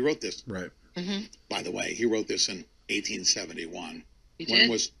it? He wrote this. Right. Mm-hmm. By the way, he wrote this in 1871. He When did?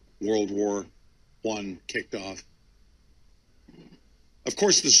 was World War I kicked off? Of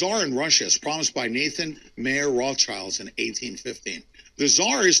course, the Tsar in Russia is promised by Nathan Mayer Rothschild in 1815. The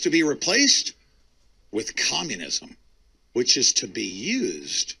Tsar is to be replaced with communism, which is to be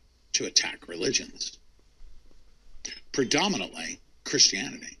used to attack religions, predominantly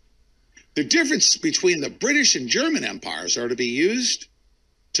Christianity. The difference between the British and German empires are to be used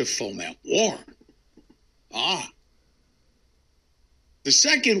to foment war. The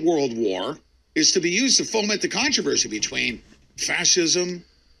Second World War is to be used to foment the controversy between fascism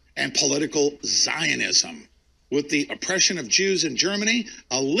and political Zionism, with the oppression of Jews in Germany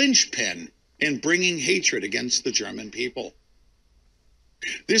a linchpin in bringing hatred against the German people.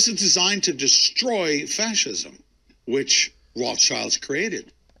 This is designed to destroy fascism, which Rothschilds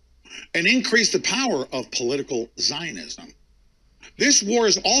created, and increase the power of political Zionism. This war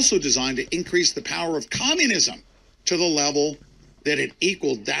is also designed to increase the power of communism to the level that it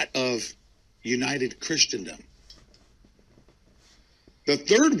equaled that of United Christendom. The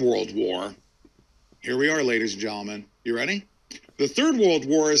Third World War, here we are, ladies and gentlemen. You ready? The Third World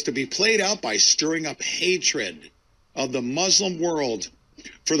War is to be played out by stirring up hatred of the Muslim world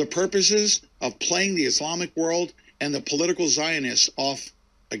for the purposes of playing the Islamic world and the political Zionists off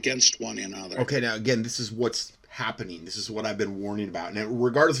against one another. Okay, now again, this is what's happening. This is what I've been warning about. Now,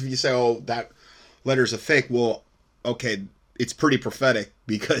 regardless if you say, oh, that letter's a fake, well, okay, it's pretty prophetic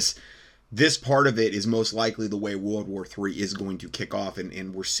because this part of it is most likely the way World War III is going to kick off,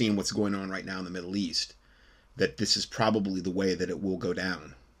 and we're seeing what's going on right now in the Middle East, that this is probably the way that it will go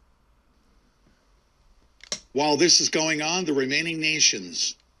down. While this is going on, the remaining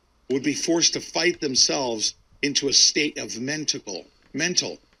nations would be forced to fight themselves into a state of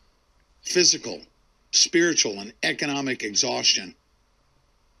mental, physical, spiritual, and economic exhaustion.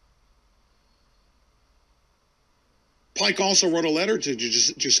 Pike also wrote a letter to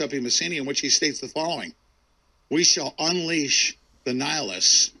Giuseppe Mazzini in which he states the following: "We shall unleash the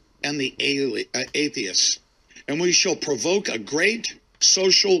nihilists and the atheists, and we shall provoke a great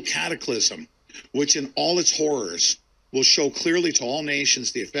social cataclysm, which in all its horrors will show clearly to all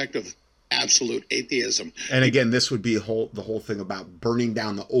nations the effect of absolute atheism." And again, this would be the whole thing about burning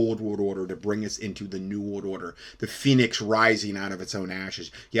down the old world order to bring us into the new world order. The phoenix rising out of its own ashes.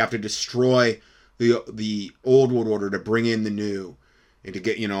 You have to destroy the old world order to bring in the new, and to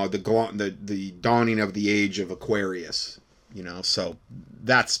get, the dawning of the age of Aquarius. So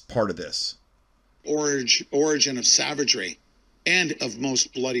that's part of this. Origin of savagery and of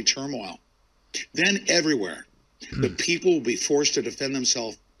most bloody turmoil. Then everywhere, the people will be forced to defend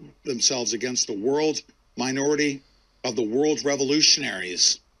themselves against the world minority of the world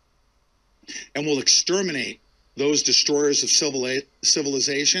revolutionaries, and will exterminate those destroyers of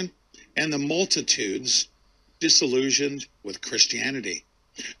civilization and the multitudes disillusioned with Christianity,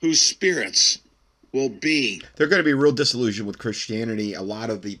 whose spirits will be... They're going to be real disillusioned with Christianity, a lot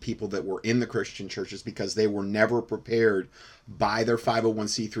of the people that were in the Christian churches, because they were never prepared by their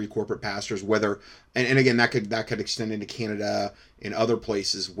 501c3 corporate pastors, whether, and again, that could extend into Canada and other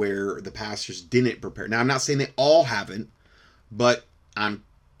places where the pastors didn't prepare. Now, I'm not saying they all haven't, but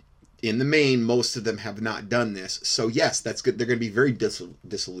in the main, most of them have not done this. So yes, that's good. They're going to be very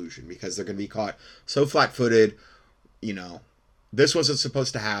disillusioned because they're going to be caught so flat-footed, this wasn't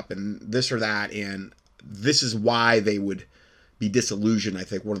supposed to happen, this or that, and this is why they would be disillusioned, I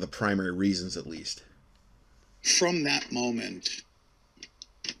think, one of the primary reasons, at least. From that moment,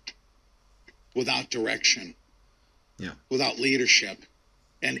 without direction, without leadership,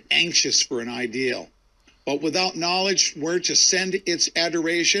 and anxious for an ideal, but without knowledge where to send its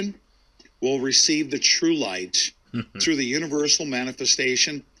adoration, will receive the true light through the universal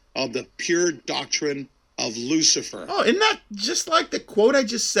manifestation of the pure doctrine of Lucifer. Oh, isn't that just like the quote I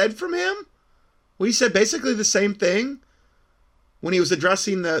just said from him? Well, he said basically the same thing when he was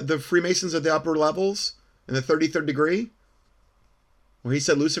addressing the Freemasons of the upper levels in the 33rd degree, where he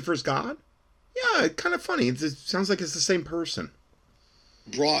said Lucifer's God. Yeah, kind of funny. It sounds like it's the same person.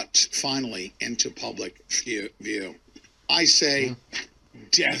 Brought finally into public view. I say,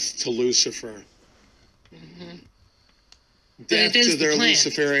 death to Lucifer. Mm-hmm. Death to their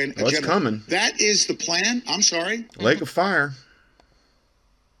Luciferian agenda. It's coming. That is the plan. I'm sorry. Lake of fire.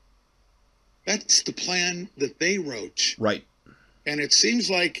 That's the plan that they wrote. Right. And it seems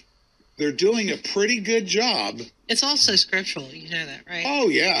like they're doing a pretty good job. It's also scriptural, you know that, right? Oh,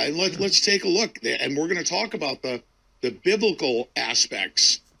 yeah. And let's take a look. And we're going to talk about the biblical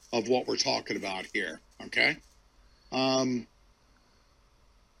aspects of what we're talking about here. Okay? Watch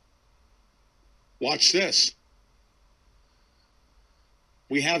this.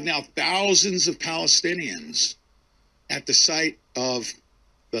 We have now thousands of Palestinians at the site of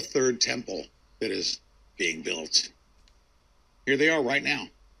the third temple that is being built. Here they are right now.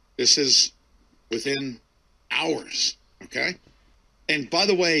 This is within hours, okay? And by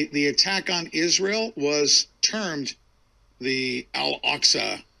the way, the attack on Israel was termed the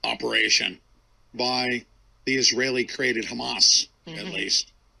Al-Aqsa operation by the Israeli-created Hamas, at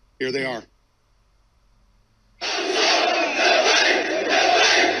least. Here they are.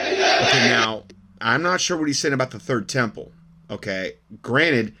 Okay, now, I'm not sure what he's saying about the third temple. Okay,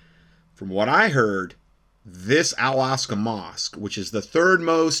 granted, from what I heard, this Al-Aqsa Mosque, which is the third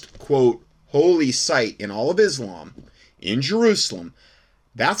most, quote, holy site in all of Islam, in Jerusalem,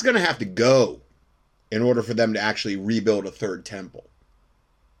 that's going to have to go in order for them to actually rebuild a third temple.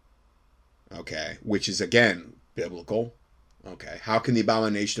 Okay, which is, again, biblical. Okay, how can the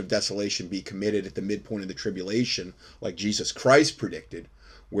abomination of desolation be committed at the midpoint of the tribulation, like Jesus Christ predicted,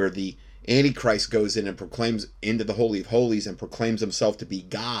 where the Antichrist goes in and proclaims into the Holy of Holies and proclaims himself to be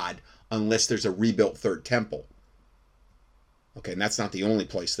God, unless there's a rebuilt third temple? Okay, and that's not the only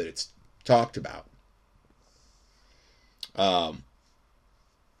place that it's talked about.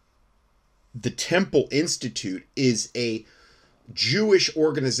 The Temple Institute is a Jewish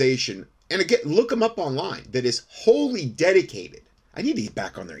organization, and again, look them up online, that is wholly dedicated. I need to get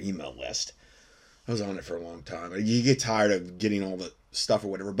back on their email list. I was on it for a long time. You get tired of getting all the stuff or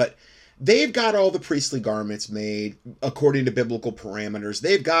whatever, but they've got all the priestly garments made according to biblical parameters.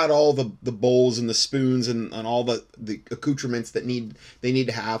 They've got all the bowls and the spoons and all the accoutrements that they need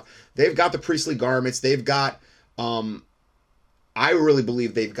to have. They've got the priestly garments. They've got, I really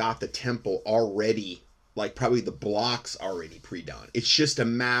believe they've got the temple already, like probably the blocks already pre-done. It's just a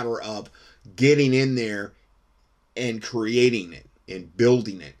matter of getting in there and creating it and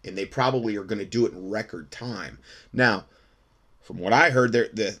building it. And they probably are going to do it in record time. Now, from what I heard,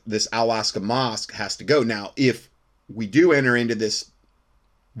 this Al-Aqsa Mosque has to go. Now, if we do enter into this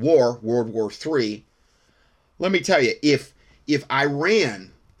war, World War III, let me tell you, if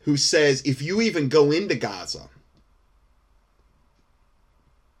Iran, who says if you even go into Gaza,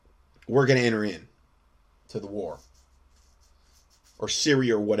 we're going to enter in to the war, or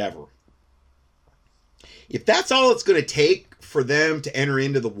Syria or whatever, if that's all it's going to take for them to enter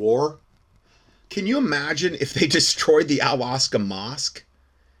into the war, can you imagine if they destroyed the Al-Aqsa Mosque?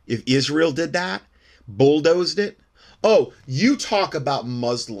 If Israel did that, bulldozed it? Oh, you talk about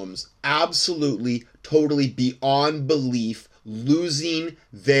Muslims absolutely, totally beyond belief, losing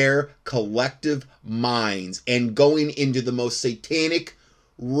their collective minds and going into the most satanic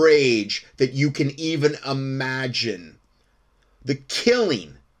rage that you can even imagine. The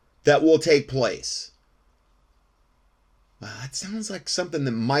killing that will take place. It sounds like something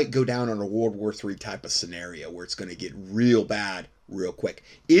that might go down on a World War III type of scenario where it's going to get real bad real quick.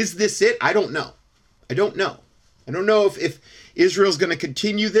 Is this it? I don't know. I don't know if Israel's going to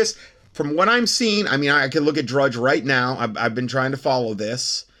continue this. From what I'm seeing, I mean, I can look at Drudge right now. I've been trying to follow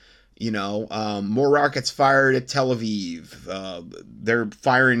this. You know, more rockets fired at Tel Aviv. They're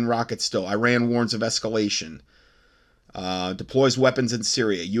firing rockets still. Iran warns of escalation. Deploys weapons in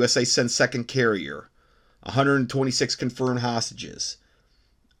Syria. USA sends second carrier. 126 confirmed hostages.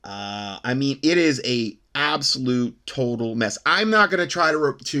 I mean, it is a absolute total mess. I'm not going to try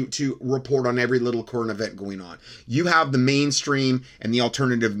to report on every little current event going on. You have the mainstream and the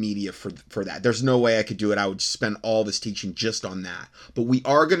alternative media for that. There's no way I could do it. I would spend all this teaching just on that. But we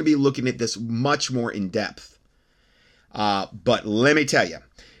are going to be looking at this much more in depth. But let me tell you,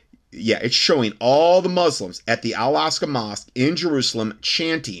 yeah, it's showing all the Muslims at the Al-Aqsa Mosque in Jerusalem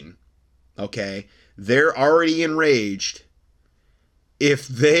chanting, okay, they're already enraged. If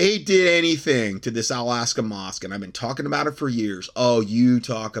they did anything to this Al-Aqsa Mosque, and I've been talking about it for years, oh, you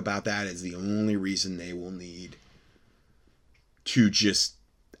talk about that as the only reason they will need to just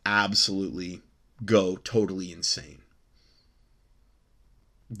absolutely go totally insane.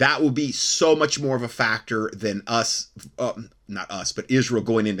 That will be so much more of a factor than not us, but Israel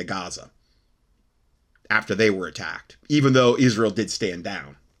going into Gaza after they were attacked, even though Israel did stand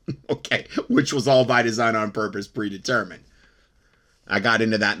down. Okay, which was all by design, on purpose, predetermined. I got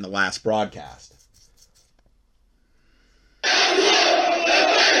into that in the last broadcast.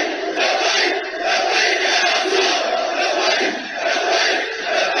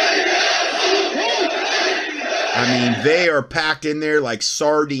 I mean, they are packed in there like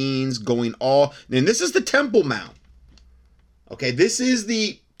sardines, going all... And this is the Temple Mount. Okay, this is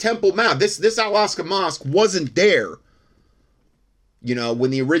the Temple Mount. This Al-Aqsa Mosque wasn't there You know, when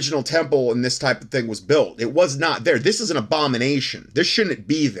the original temple and this type of thing was built, it was not there. This is an abomination. This shouldn't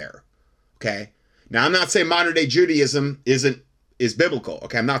be there. Okay. Now, I'm not saying modern day Judaism is biblical.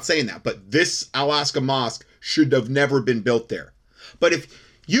 Okay. I'm not saying that, but this Al-Aqsa Mosque should have never been built there. But if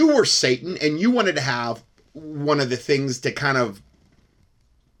you were Satan and you wanted to have one of the things to kind of,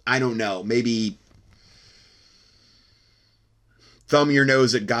 I don't know, maybe thumb your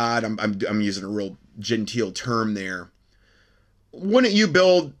nose at God. I'm using a real genteel term there. Wouldn't you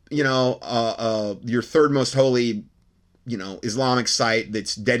build, you know, your third most holy, you know, Islamic site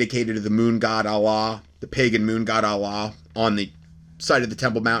that's dedicated to the moon god Allah, the pagan moon god Allah, on the site of the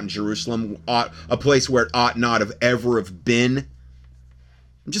Temple Mount in Jerusalem, a place where it ought not have ever have been?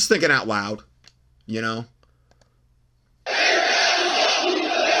 I'm just thinking out loud, you know.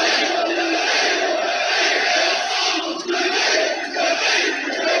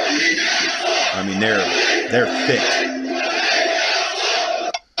 I mean, they're thick.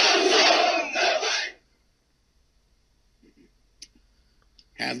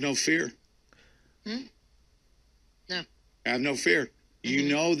 Have no fear. No. Have no fear. You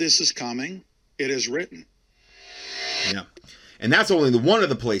know this is coming. It is written. Yeah. And that's only one of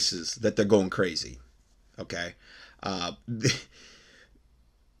the places that they're going crazy. Okay.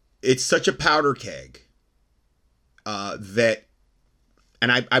 It's such a powder keg that,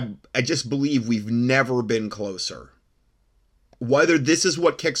 and I just believe we've never been closer. Whether this is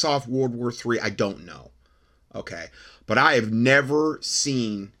what kicks off World War III, I don't know. Okay. But I have never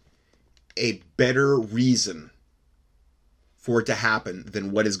seen a better reason for it to happen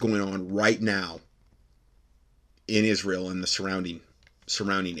than what is going on right now in Israel and the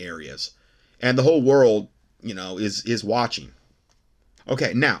surrounding areas. And the whole world, you know, is watching.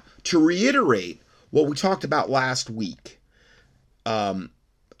 Okay, now, to reiterate what we talked about last week,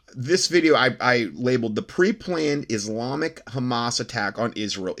 this video I labeled "The Pre-Planned Islamic Hamas Attack on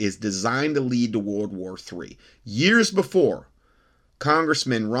Israel is Designed to Lead to World War III." Years before,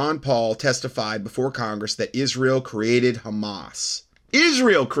 Congressman Ron Paul testified before Congress that Israel created Hamas.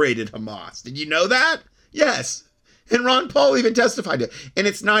 Israel created Hamas. Did you know that? Yes. And Ron Paul even testified to it. And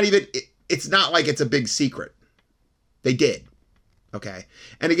it's not like it's a big secret. They did. Okay.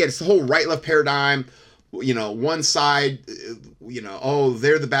 And again, it's the whole right-left paradigm. You know, one side, you know, oh,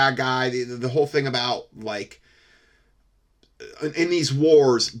 they're the bad guy. The whole thing about, like, in these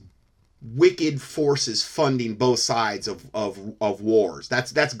wars, wicked forces funding both sides of wars.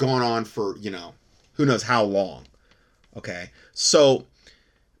 That's gone on for, you know, who knows how long. Okay. So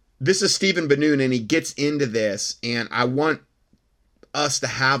this is Stephen Ben-Nun, and he gets into this, and I want us to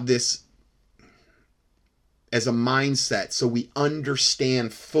have this as a mindset so we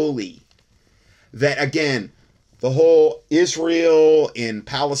understand fully that, again, the whole Israel and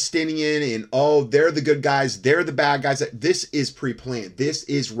Palestinian and, oh, they're the good guys, they're the bad guys. This is pre-planned. This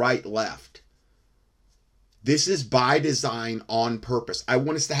is right-left. This is by design, on purpose. I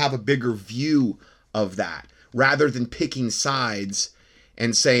want us to have a bigger view of that rather than picking sides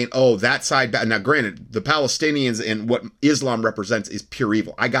and saying, oh, that side. Now, granted, the Palestinians and what Islam represents is pure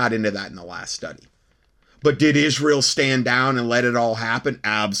evil. I got into that in the last study. But did Israel stand down and let it all happen?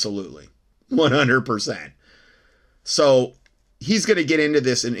 Absolutely. 100%. So he's going to get into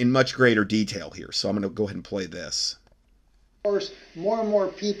this in much greater detail here. So I'm going to go ahead and play this. Of course, more and more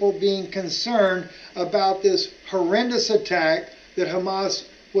people being concerned about this horrendous attack that Hamas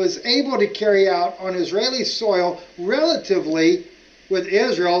was able to carry out on Israeli soil relatively with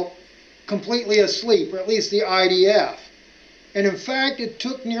Israel completely asleep, or at least the IDF. And in fact, it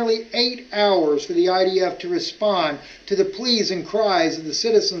took nearly 8 hours for the IDF to respond to the pleas and cries of the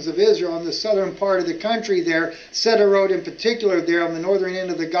citizens of Israel on the southern part of the country there, Sderot in particular there on the northern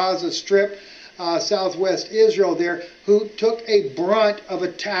end of the Gaza Strip, southwest Israel there, who took a brunt of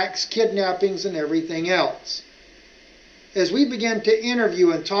attacks, kidnappings, and everything else. As we began to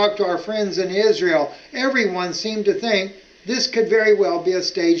interview and talk to our friends in Israel, everyone seemed to think this could very well be a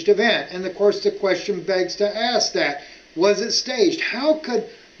staged event. And of course, the question begs to ask that. Was it staged? How could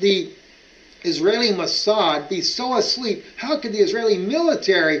the Israeli Mossad be so asleep? How could the Israeli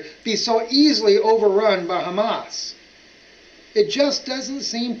military be so easily overrun by Hamas? It just doesn't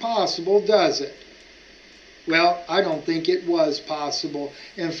seem possible, does it? Well, I don't think it was possible.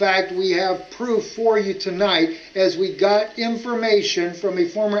 In fact, we have proof for you tonight as we got information from a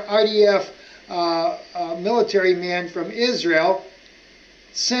former IDF military man from Israel,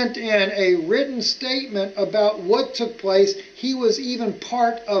 sent in a written statement about what took place. He was even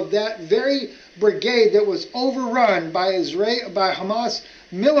part of that very brigade that was overrun by Hamas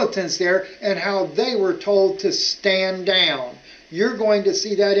militants there, and how they were told to stand down. You're going to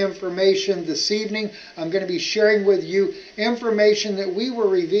see that information this evening. I'm going to be sharing with you information that we were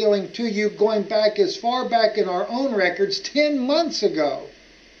revealing to you going back as far back in our own records 10 months ago.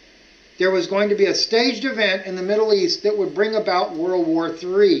 There was going to be a staged event in the Middle East that would bring about World War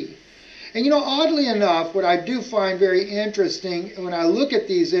III. And oddly enough, what I do find very interesting when I look at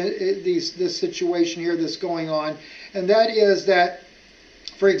this situation here that's going on, and that is that,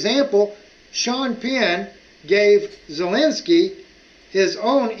 for example, Sean Penn gave Zelensky his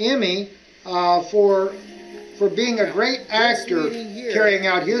own Emmy for being a great actor carrying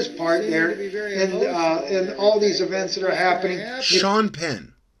out his part there in all these events that are happening. Sean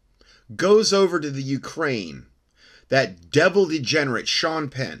Penn goes over to the Ukraine. That devil degenerate Sean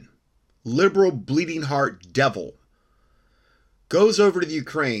Penn, liberal bleeding heart devil, goes over to the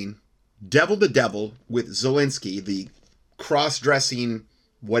Ukraine, devil to devil with Zelensky, the cross-dressing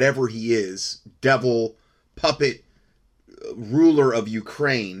whatever he is, devil, puppet, ruler of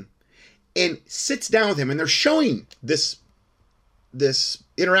Ukraine, and sits down with him, and they're showing this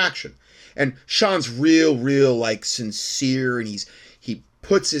interaction. And Sean's real like sincere, and he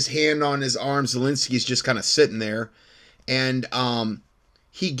puts his hand on his arm. Zelensky's just kind of sitting there, and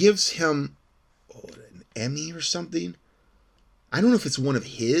he gives him an Emmy or something. I don't know if it's one of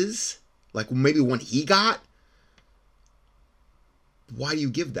his, like maybe one he got. Why do you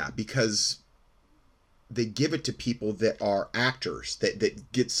give that? Because they give it to people that are actors,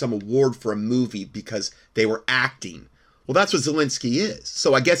 that get some award for a movie because they were acting. Well, that's what Zelensky is.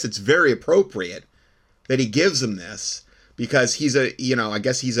 So I guess it's very appropriate that he gives him this, because he's I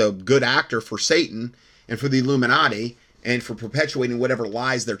guess he's a good actor for Satan and for the Illuminati and for perpetuating whatever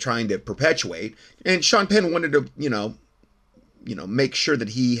lies they're trying to perpetuate. And Sean Penn wanted to, make sure that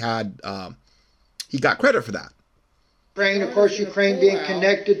he got credit for that. Ukraine, of course, Ukraine being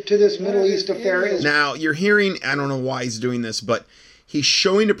connected to this Middle East affair is... Now, you're hearing, I don't know why he's doing this, but he's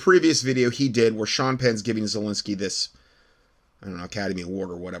showing a previous video he did where Sean Penn's giving Zelensky this, I don't know, Academy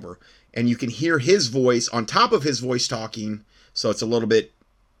Award or whatever. And you can hear his voice on top of his voice talking, so it's a little bit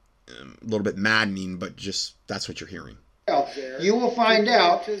maddening, but just that's what you're hearing. You will find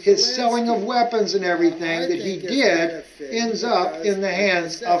out his selling of weapons and everything that he did ends up in the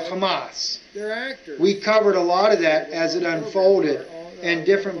hands of Hamas. We covered a lot of that as it unfolded in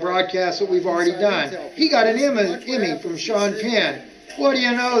different broadcasts that we've already done. He got an Emmy from Sean Penn. What do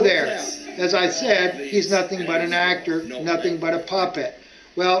you know there? As I said, he's nothing but an actor, nothing but a puppet.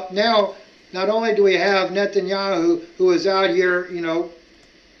 Well, now, not only do we have Netanyahu, who is out here,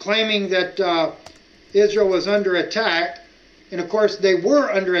 claiming that Israel was under attack, and of course they were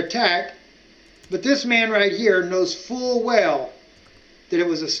under attack, but this man right here knows full well that it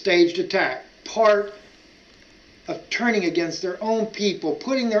was a staged attack, part of turning against their own people,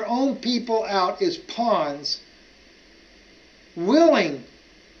 putting their own people out as pawns, willing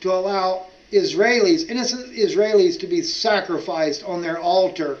to allow Israelis, innocent Israelis, to be sacrificed on their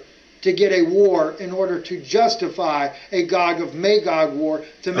altar to get a war in order to justify a Gog of Magog war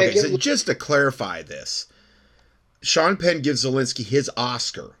to make so just to clarify this, Sean Penn gives Zelensky his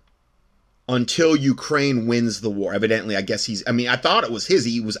Oscar until Ukraine wins the war. Evidently, I guess I thought it was his.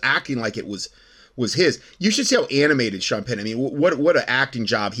 He was acting like it was his. You should see how animated Sean Penn. I mean, what an acting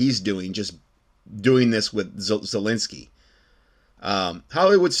job he's doing, just doing this with Zelensky.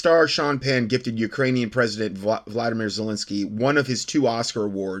 Hollywood star Sean Penn gifted Ukrainian President Vladimir Zelensky one of his 2 Oscar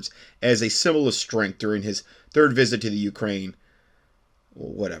awards as a symbol of strength during his 3rd visit to the Ukraine.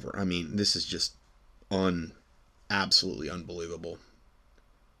 Well, whatever. I mean, this is just absolutely unbelievable.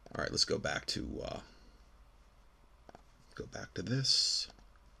 All right, let's go back to this.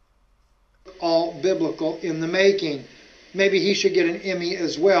 All biblical in the making. Maybe he should get an Emmy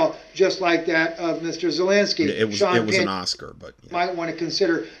as well, just like that of Mr. Zelensky. It was an Oscar, but yeah. Might want to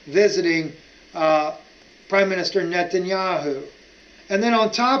consider visiting Prime Minister Netanyahu. And then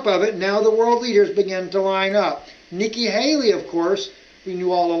on top of it, now the world leaders begin to line up. Nikki Haley, of course, we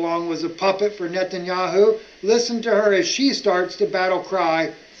knew all along was a puppet for Netanyahu. Listen to her as she starts to battle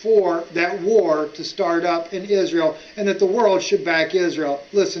cry for that war to start up in Israel and that the world should back Israel.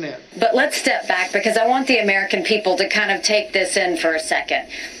 Listen in. But let's step back, because I want the American people to kind of take this in for a second.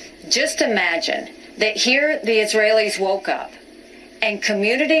 Just imagine that here the Israelis woke up and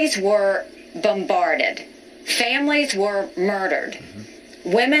communities were bombarded. Families were murdered.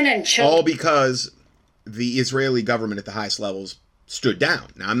 Women and children. All because the Israeli government at the highest levels stood down.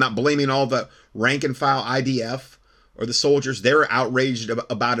 Now, I'm not blaming all the rank and file IDF or the soldiers. They're outraged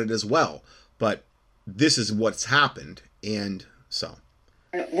about it as well. But this is what's happened. And so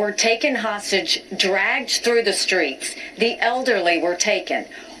were taken hostage, dragged through the streets. The elderly were taken.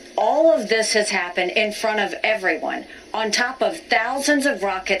 all of this has happened in front of everyone, on top of thousands of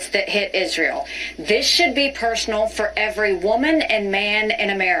rockets that hit Israel. This should be personal for every woman and man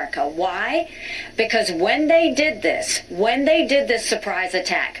in America. Why? Because when they did this surprise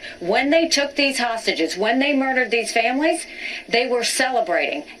attack, when they took these hostages, when they murdered these families, they were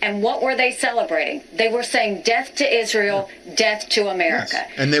celebrating. And what were they celebrating? They were saying death to Israel, death to America.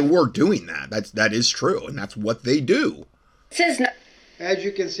 Yes. And they were doing that. That is true, and that's what they do. This is not. As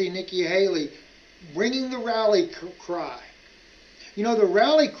you can see, Nikki Haley bringing the rally cry. You know, the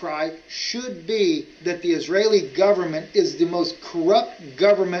rally cry should be that the Israeli government is the most corrupt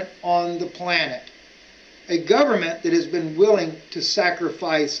government on the planet. A government that has been willing to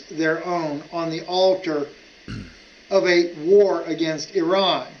sacrifice their own on the altar of a war against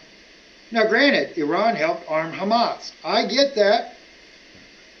Iran. Now, granted, Iran helped arm Hamas. I get that.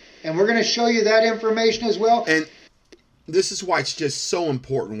 And we're going to show you that information as well. And this is why it's just so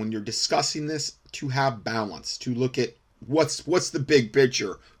important when you're discussing this to have balance, to look at what's the big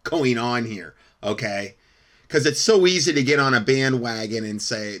picture going on here, okay? Because it's so easy to get on a bandwagon and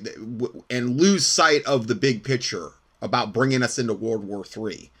say and lose sight of the big picture about bringing us into World War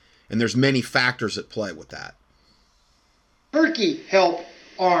III. And there's many factors at play with that. Turkey helped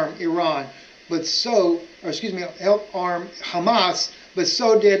arm Iran, helped arm Hamas, but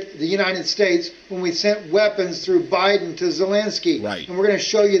so did the United States when we sent weapons through Biden to Zelensky. Right. And we're going to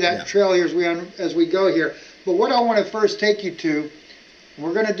show you that trail here as we go here. But what I want to first take you to, and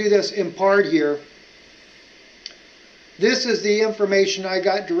we're going to do this in part here. This is the information I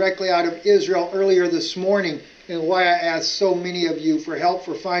got directly out of Israel earlier this morning, and why I asked so many of you for help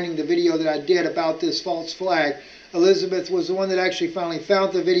for finding the video that I did about this false flag. Elizabeth was the one that actually finally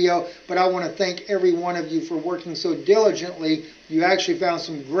found the video, but I want to thank every one of you for working so diligently. You actually found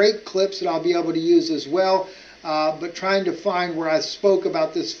some great clips that I'll be able to use as well, but trying to find where I spoke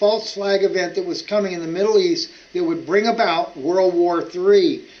about this false flag event that was coming in the Middle East that would bring about World War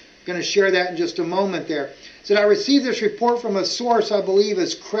III. I'm going to share that in just a moment there. Said, I received this report from a source I believe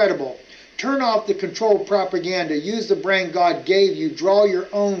is credible. Turn off the controlled propaganda. Use the brain God gave you. Draw your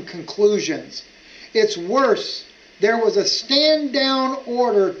own conclusions. It's worse. There was a stand-down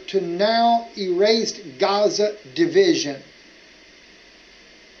order to now erased Gaza division.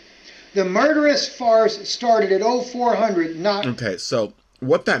 The murderous farce started at 0400, not... Okay, so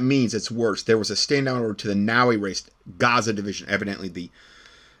what that means, it's worse. There was a stand-down order to the now erased Gaza division, evidently the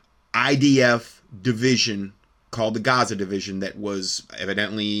IDF division called the Gaza division that was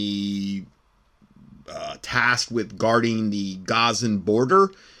evidently tasked with guarding the Gazan border.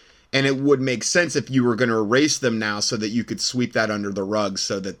 And it would make sense if you were going to erase them now so that you could sweep that under the rug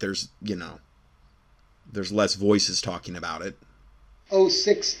so that there's less voices talking about it.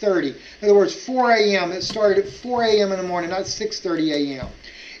 0630. In other words, 4 a.m. It started at 4 a.m. in the morning, not 6:30 a.m.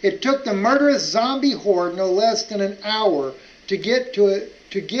 It took the murderous zombie horde no less than an hour to get the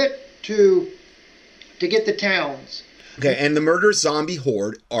towns. Okay, and the murderous zombie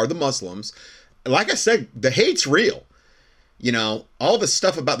horde are the Muslims. Like I said, the hate's real. You know, all the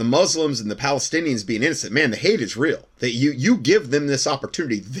stuff about the Muslims and the Palestinians being innocent, man, the hate is real. That you give them this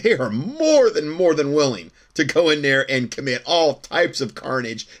opportunity, they are more than willing to go in there and commit all types of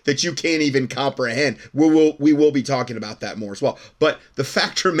carnage that you can't even comprehend. We will be talking about that more as well. But the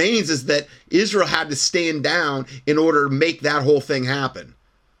fact remains is that Israel had to stand down in order to make that whole thing happen.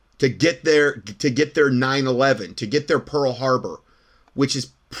 To get their 9/11, to get their Pearl Harbor, which is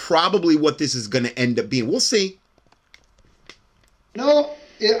probably what this is going to end up being. We'll see. No,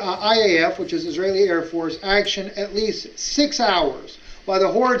 IAF, which is Israeli Air Force, action at least 6 hours, while the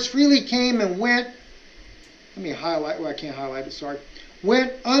hordes freely came and went. Let me highlight. Well, I can't highlight it. Sorry.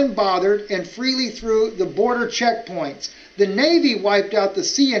 Went unbothered and freely through the border checkpoints. The Navy wiped out the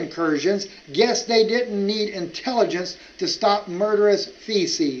sea incursions. Guess they didn't need intelligence to stop murderous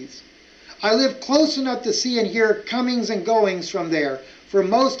feces. I live close enough to see and hear comings and goings from there. For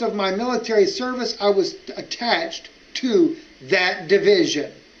most of my military service, I was attached to that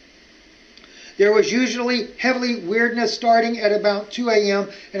division. There was usually heavily weirdness starting at about 2 a.m.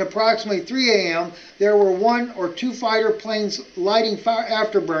 and approximately 3 a.m. There were 1 or 2 fighter planes lighting fire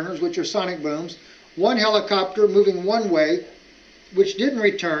afterburners, which are sonic booms, 1 helicopter moving one way, which didn't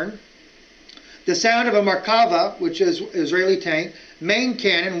return, the sound of a Merkava, which is Israeli tank, main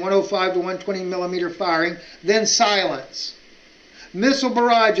cannon, 105 to 120 millimeter firing, then silence. Missile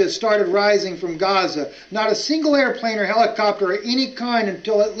barrages started rising from Gaza. Not a single airplane or helicopter of any kind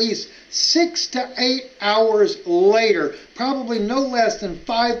until at least 6 to 8 hours later. Probably no less than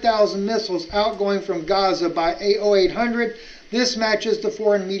 5,000 missiles outgoing from Gaza by 0800. This matches the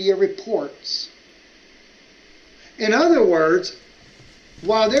foreign media reports. In other words,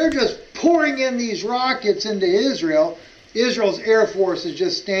 while they're just pouring in these rockets into Israel, Israel's Air Force is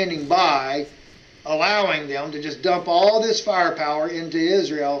just standing by, allowing them to just dump all this firepower into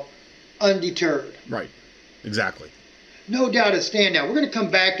Israel undeterred. Right. Exactly. No doubt a standout. We're going to come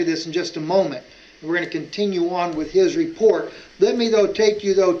back to this in just a moment. We're going to continue on with his report. Let me, though, take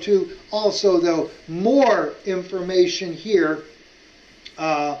you, though, to also, though, more information here.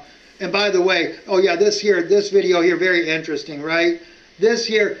 And by the way, oh yeah, this video here, very interesting, right? This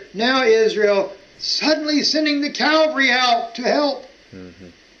here, now Israel suddenly sending the cavalry out to help. Mm-hmm.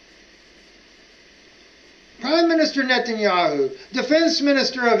 Prime Minister Netanyahu, Defense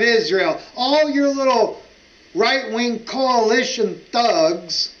Minister of Israel, all your little right-wing coalition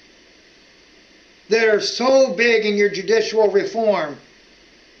thugs that are so big in your judicial reform.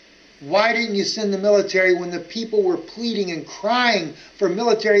 Why didn't you send the military when the people were pleading and crying for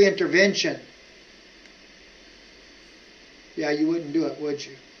military intervention? Yeah, you wouldn't do it, would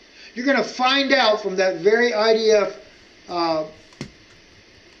you? You're going to find out from that very IDF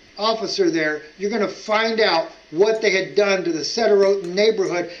officer there, you're going to find out what they had done to the Sderot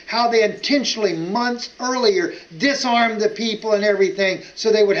neighborhood, how they intentionally, months earlier, disarmed the people and everything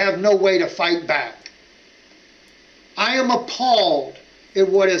so they would have no way to fight back. I am appalled at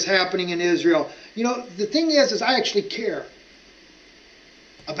what is happening in Israel. You know, the thing is I actually care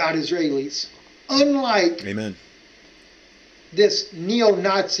about Israelis. Unlike Amen. this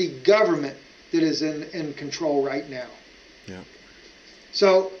neo-Nazi government that is in control right now. Yeah.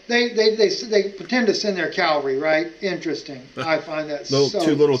 So they pretend to send their cavalry, right? Interesting. I find that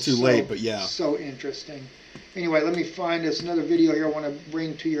Too little, too late, but yeah. So interesting. Anyway, let me find this another video here I want to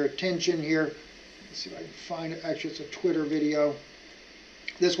bring to your attention here. Let's see if I can find it. Actually, it's a Twitter video.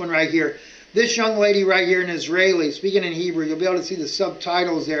 This one right here. This young lady right here in Israeli, speaking in Hebrew, you'll be able to see the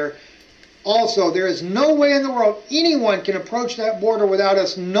subtitles there. Also, there is no way in the world anyone can approach that border without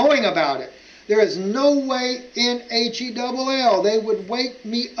us knowing about it. There is no way in HELL they would wake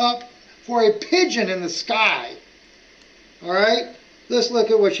me up for a pigeon in the sky. All right? Let's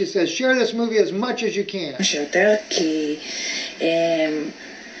look at what she says. Share this movie as much as you can.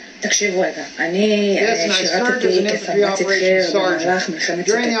 תקשיבו רגע, אני שירתתי כסמג"צית חי"ר במהלך מלחמת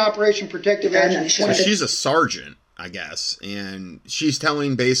During the Operation Protective Action. She's a sergeant, I guess, and she's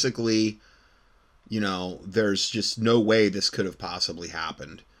telling basically, you know, there's just no way this could have possibly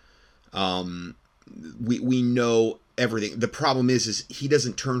happened. We know everything. The problem is he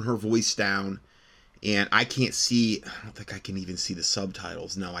doesn't turn her voice down, and I can't see. I don't think I can even see the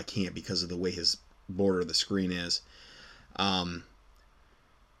subtitles. No, I can't because of the way his border of the screen is.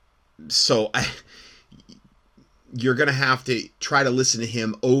 So you're going to have to try to listen to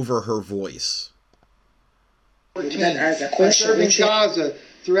him over her voice. I'm serving Gaza.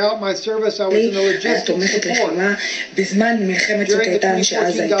 Throughout my service, I was in the logistics support בזמן מלחמת צוק איתן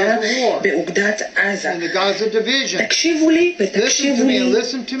שעזה הייתה באוגדת עזה. in the Gaza division. תקשיבו לי ותקשיבו לי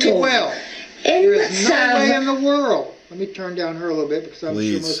טוב. אין There is no way in מצב. the world. Let me turn down her a little bit because I'm sure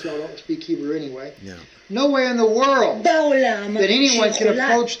Please. most of y'all don't speak Hebrew anyway. Yeah. No way in the world בעולם that anyone can שיכולה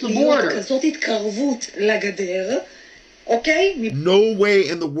approach the להיות border. כזאת התקרבות לגדר, אוקיי? No way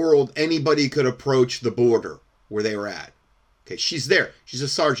in the world anybody could approach the border where they were at. Okay, she's there. She's a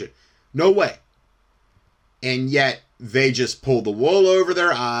sergeant. No way. And yet they just pulled the wool over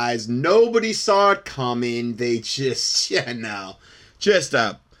their eyes. Nobody saw it coming. They just, no. Just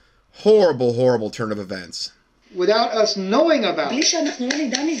a horrible, horrible turn of events. Without us knowing about בלי it. שאנחנו לא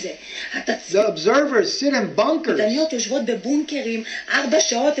נדע מזה. The observers sit in bunkers. התצפיתניות יושבות בבונקרים 4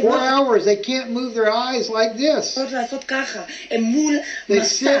 שעות, הן 4 לא hours, they can't move their eyes like this. יכולות לעשות ככה, הם מול They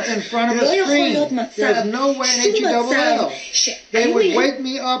מסך. sit in front of לא a יכול screen. להיות מצב, There's no way in שום מצב, HELL. They would שהיו wake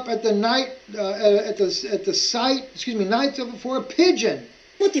me up at the night, at the site, nights for a pigeon,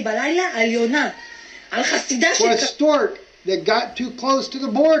 אותי בלילה על יונה, על חסידה for a שקרבה stork that got too close to the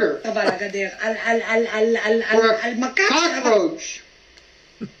border, לגדר, for על a מכה. cockroach.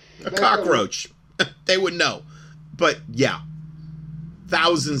 A cockroach. They would know. But yeah,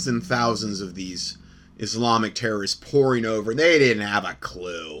 thousands and thousands of these Islamic terrorists pouring over. They didn't have a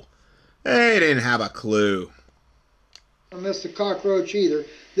clue. They didn't have a clue. I missed the cockroach either,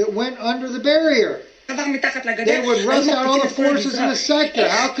 that went under the barrier. עבר מתחת לגדר, They would rust היו out all the מקפיצים את כל forces in the הגזרה. sector.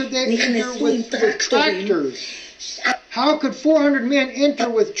 How could they enter נכנסו עם with טרקטורים. tractors? How could 400 men enter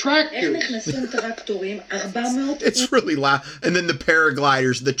with איך tractors? נכנסו עם טרקטורים, 400 It's really loud. And then the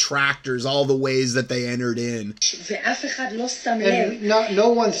paragliders, the tractors, all the ways that they entered in. ואף אחד לא שם לב. And no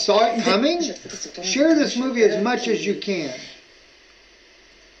one saw it coming? Share this movie as much as you can.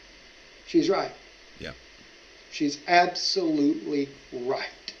 She's right. Yeah. She's absolutely right.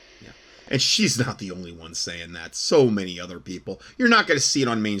 And she's not the only one saying that. So many other people. You're not going to see it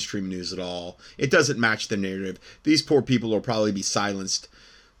on mainstream news at all. It doesn't match the narrative. These poor people will probably be silenced,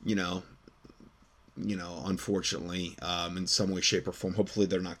 unfortunately, in some way, shape, or form. Hopefully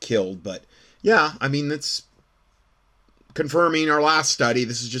they're not killed. But yeah, I mean, that's confirming our last study.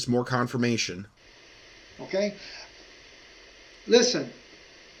 This is just more confirmation. Okay? Listen,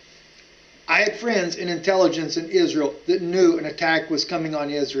 I had friends in intelligence in Israel that knew an attack was coming on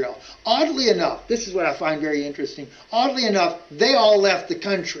Israel. Oddly enough, this is what I find very interesting. Oddly enough, they all left the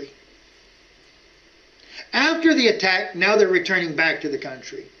country. After the attack, now they're returning back to the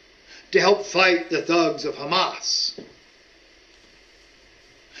country to help fight the thugs of Hamas.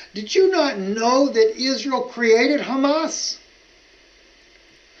 Did you not know that Israel created Hamas?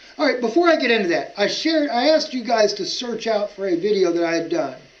 All right, before I get into that, I asked you guys to search out for a video that I had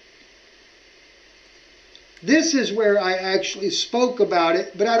done. This is where I actually spoke about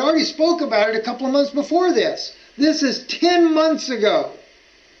it, but I'd already spoke about it a couple of months before this. This is 10 months ago.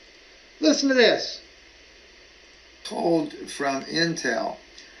 Listen to this. Told from intel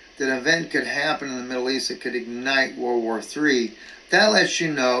that an event could happen in the Middle East that could ignite World War III. That lets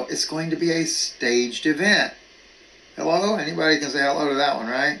you know it's going to be a staged event. Hello? Anybody can say hello to that one,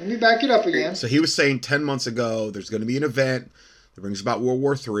 right? Let me back it up again. So he was saying 10 months ago there's going to be an event that brings about World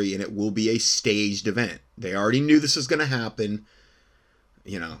War III, and it will be a staged event. They already knew this was going to happen.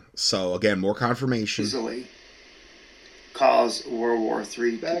 So again, more confirmation. Easily cause World War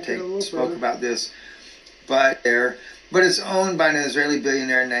III to take. Spoke about this, but it's owned by an Israeli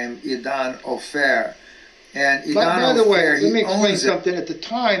billionaire named Idan Ofer. And Idan by the way, Ofer, let me explain something. At the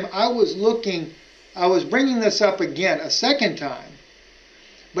time, I was bringing this up again a second time,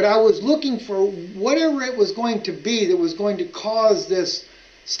 but I was looking for whatever it was going to be that was going to cause this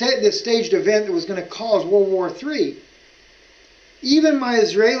staged event that was going to cause World War III. Even my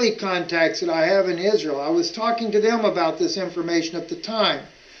Israeli contacts that I have in Israel, I was talking to them about this information at the time.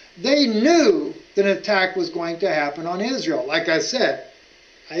 They knew that an attack was going to happen on Israel. Like I said,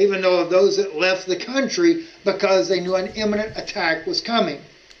 I even know of those that left the country because they knew an imminent attack was coming.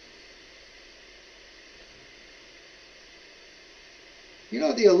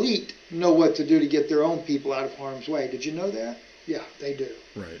 The elite know what to do to get their own people out of harm's way. Did you know that? Yeah, they do.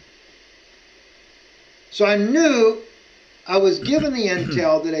 Right. So I knew, I was given the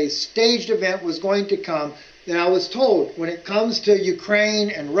intel that a staged event was going to come. That I was told, when it comes to Ukraine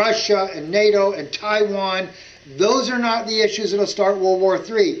and Russia and NATO and Taiwan, those are not the issues that will start World War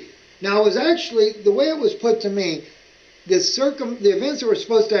III. Now, it was actually, the way it was put to me, the events that were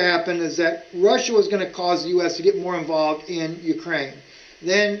supposed to happen is that Russia was going to cause the U.S. to get more involved in Ukraine.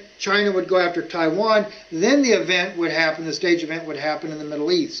 Then China would go after Taiwan. Then the event would happen, the stage event would happen in the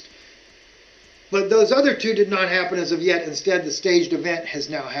Middle East. But those other two did not happen as of yet. Instead, the staged event has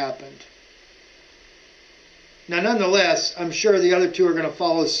now happened. Now, nonetheless, I'm sure the other two are going to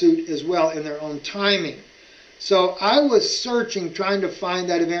follow suit as well in their own timing. So I was searching, trying to find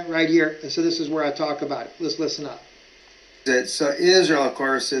that event right here. And so this is where I talk about it. Let's listen up. So Israel, of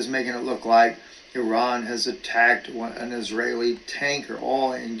course, is making it look like Iran has attacked an Israeli tanker,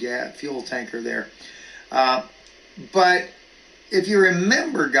 oil and gas fuel tanker there. But if you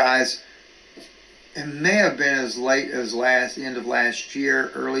remember, guys, it may have been as late as end of last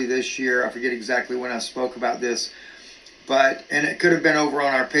year, early this year. I forget exactly when I spoke about this, and it could have been over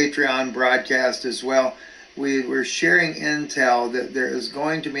on our Patreon broadcast as well. We were sharing intel that there is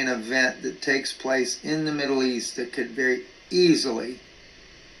going to be an event that takes place in the Middle East that could very easily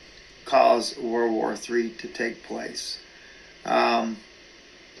cause World War III to take place. I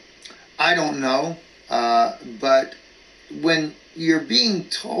don't know, but when you're being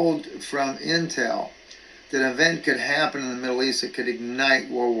told from intel that an event could happen in the Middle East that could ignite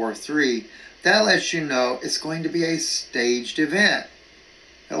World War III, that lets you know it's going to be a staged event.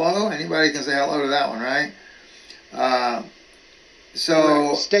 Hello? Anybody can say hello to that one, right?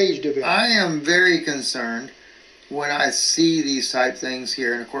 So staged event. I am very concerned when I see these type things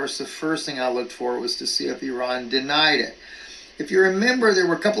here. And of course, the first thing I looked for was to see if Iran denied it. If you remember, there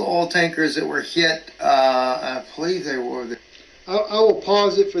were a couple of oil tankers that were hit. I believe they were. I will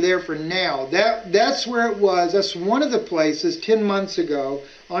pause it for now. That's where it was. That's one of the places 10 months ago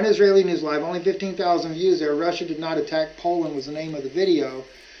on Israeli News Live. Only 15,000 views there. Russia did not attack Poland was the name of the video.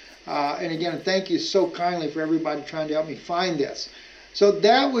 And again, thank you so kindly for everybody trying to help me find this. So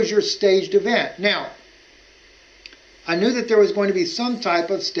that was your staged event. Now, I knew that there was going to be some type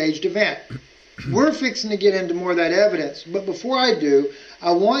of staged event. We're fixing to get into more of that evidence. But before I do,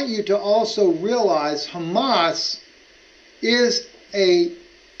 I want you to also realize Hamas is a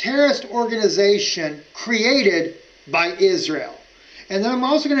terrorist organization created by Israel. And then I'm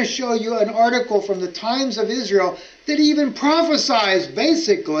also going to show you an article from the Times of Israel that even prophesies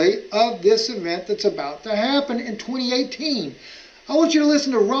basically of this event that's about to happen in 2018. I want you to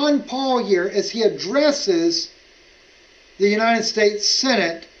listen to Ron Paul here as he addresses the United States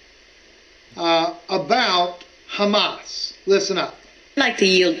Senate about Hamas. Listen up. I'd like to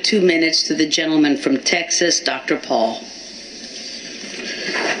yield 2 minutes to the gentleman from Texas, Dr. Paul.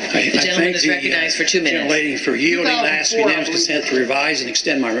 The gentleman is recognized for 2 minutes. Gentlelady for yielding. I ask unanimous consent to revise and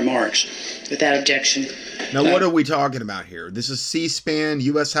extend my remarks. Without objection. Now, what are we talking about here? This is C-SPAN,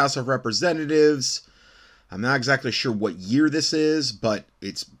 U.S. House of Representatives. I'm not exactly sure what year this is, but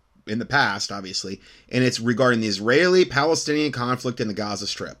it's in the past, obviously. And it's regarding the Israeli-Palestinian conflict in the Gaza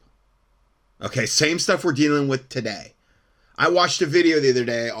Strip. Okay, same stuff we're dealing with today. I watched a video the other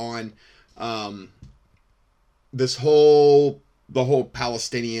day on the whole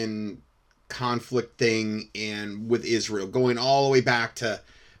Palestinian conflict thing and with Israel, going all the way back to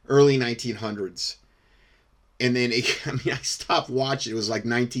early 1900s. And then, I stopped watching. It was like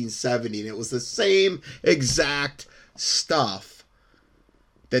 1970, and it was the same exact stuff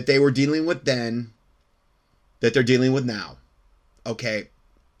that they were dealing with then that they're dealing with now. Okay?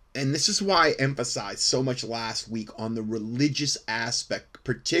 And this is why I emphasized so much last week on the religious aspect,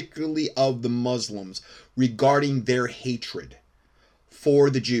 particularly of the Muslims, regarding their hatred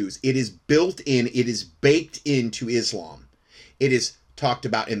for the Jews. It is built in, it is baked into Islam. It is talked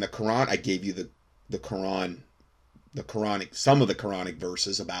about in the Quran. I gave you the Quran, some of the Quranic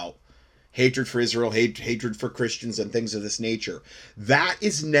verses about hatred for Israel, hatred for Christians, and things of this nature. That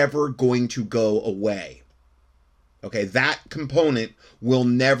is never going to go away. Okay, that component will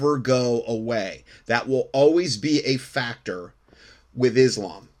never go away. That will always be a factor with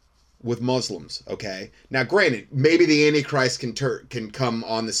Islam, with Muslims, okay? Now, granted, maybe the Antichrist can come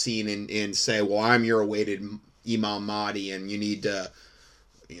on the scene and say, well, I'm your awaited Imam Mahdi, and you need to,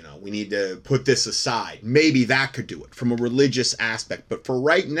 we need to put this aside. Maybe that could do it from a religious aspect. But for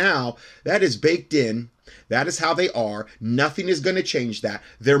right now, that is baked in. That is how they are. Nothing is going to change that.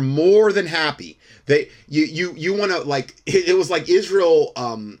 They're more than happy. You want to, like, it was like Israel,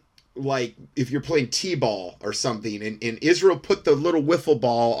 like if you're playing t-ball or something, and Israel put the little wiffle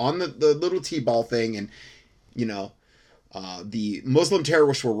ball on the little t-ball thing, and the Muslim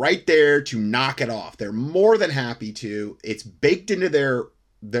terrorists were right there to knock it off. They're more than happy to. It's baked into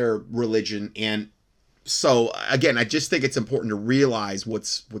their religion. And so again, I just think it's important to realize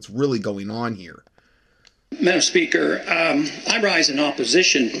what's really going on here. Madam Speaker, I rise in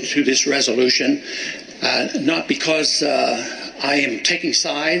opposition to this resolution, not because I am taking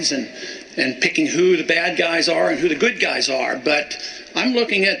sides and picking who the bad guys are and who the good guys are, but I'm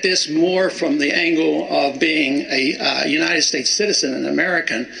looking at this more from the angle of being a United States citizen, an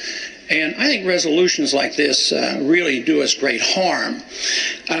American, and I think resolutions like this really do us great harm.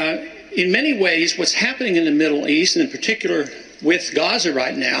 In many ways, what's happening in the Middle East, and in particular with Gaza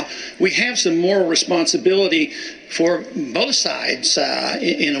right now, we have some moral responsibility for both sides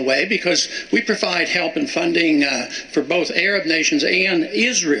in a way, because we provide help and funding for both Arab nations and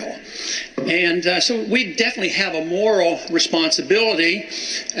Israel. And so we definitely have a moral responsibility,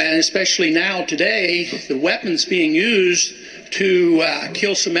 and especially now today, the weapons being used to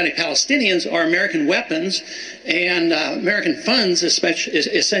kill so many Palestinians are American weapons, and American funds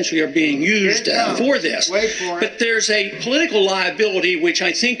essentially are being used for this. But there's a political liability, which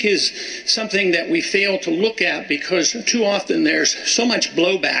I think is something that we fail to look at, because too often there's so much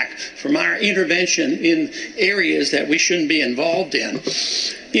blowback from our intervention in areas that we shouldn't be involved in.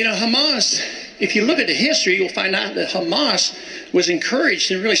 Hamas, if you look at the history, you'll find out that Hamas was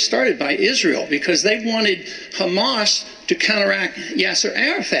encouraged and really started by Israel, because they wanted Hamas to counteract Yasser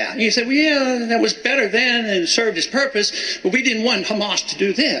Arafat. And you say, well, yeah, that was better then and served its purpose, but we didn't want Hamas to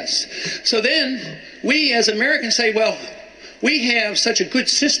do this. So then we as Americans say, well, we have such a good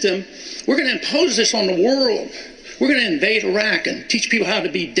system, we're going to impose this on the world. We're going to invade Iraq and teach people how to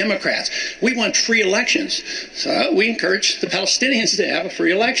be Democrats. We want free elections. So we encourage the Palestinians to have a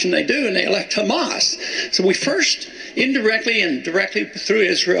free election. They do, and they elect Hamas. So we first, indirectly and directly through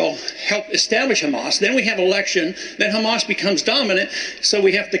Israel, help establish Hamas. Then we have election. Then Hamas becomes dominant, so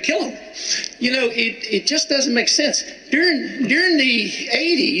we have to kill them. It just doesn't make sense. During the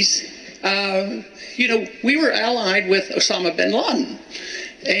 80s, we were allied with Osama bin Laden.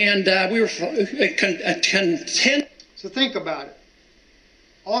 And we were content. So think about it.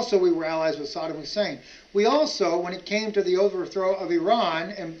 Also, we were allies with Saddam Hussein. We also, when it came to the overthrow of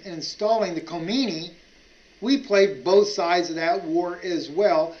Iran and installing the Khomeini, we played both sides of that war as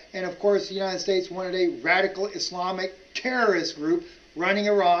well. And of course, the United States wanted a radical Islamic terrorist group running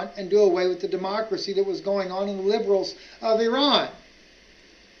Iran and do away with the democracy that was going on in the liberals of Iran.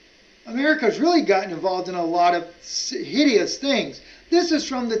 America's really gotten involved in a lot of hideous things. This is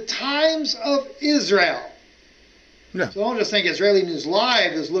from the Times of Israel. No. So don't just think Israeli News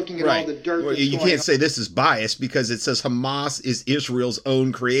Live is looking at all the dirt that's you going can't on. say this is biased because it says Hamas is Israel's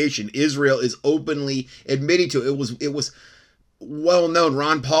own creation. Israel is openly admitting to it. It was well known.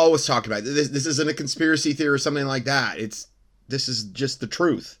 Ron Paul was talking about it. This isn't a conspiracy theory or something like that. This is just the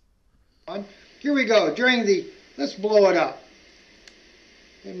truth. Here we go. Let's blow it up.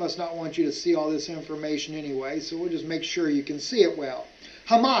 They must not want you to see all this information anyway, so we'll just make sure you can see it well.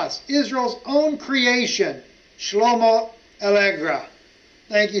 Hamas, Israel's own creation. Shlomo Allegra.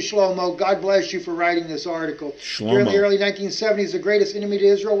 Thank you, Shlomo. God bless you for writing this article. During the early 1970s, the greatest enemy to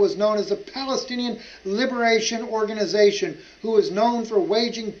Israel was known as the Palestinian Liberation Organization, who was known for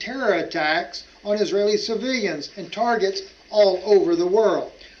waging terror attacks on Israeli civilians and targets all over the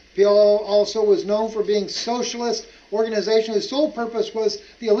world. PLO also was known for being socialist organization whose sole purpose was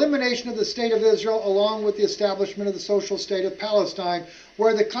the elimination of the state of Israel along with the establishment of the social state of Palestine,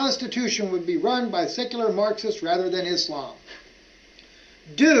 where the constitution would be run by secular Marxists rather than Islam.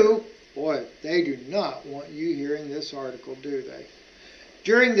 Boy, they do not want you hearing this article, do they?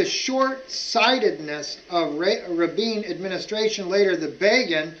 During the short-sightedness of Rabin administration, later the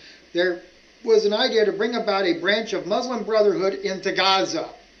Begin, there was an idea to bring about a branch of Muslim Brotherhood into Gaza.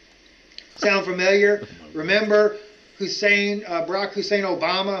 Sound familiar? Remember Barack Hussein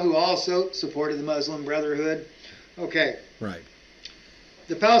Obama, who also supported the Muslim Brotherhood? Okay. Right.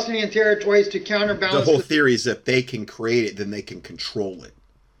 The Palestinian territories to counterbalance... The whole theory is that if they can create it, then they can control it.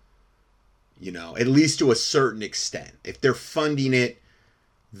 You know, at least to a certain extent. If they're funding it,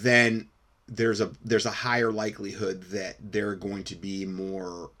 then there's a higher likelihood that they're going to be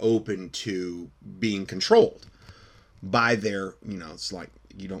more open to being controlled by their, it's like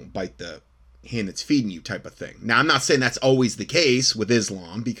you don't bite the hand that's feeding you type of thing. Now, I'm not saying that's always the case with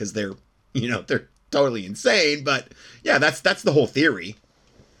Islam because they're totally insane, but yeah, that's the whole theory.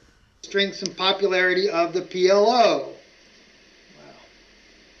 Strength and popularity of the PLO. Wow.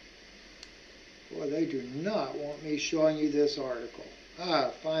 Boy, they do not want me showing you this article.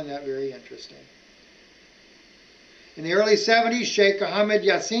 I find that very interesting. In the early 70s, Sheikh Ahmed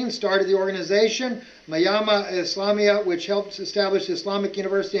Yassin started the organization Mayama Islamia, which helped establish the Islamic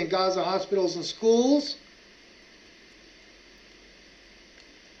University in Gaza hospitals and schools.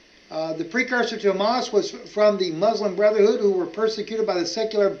 The precursor to Hamas was from the Muslim Brotherhood, who were persecuted by the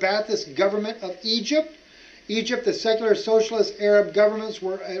secular Ba'athist government of Egypt. Egypt, the secular socialist Arab governments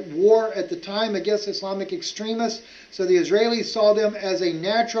were at war at the time against Islamic extremists, so the Israelis saw them as a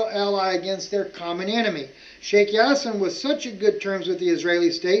natural ally against their common enemy. Sheikh Yassin was such in good terms with the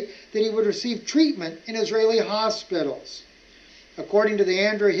Israeli state that he would receive treatment in Israeli hospitals. According to the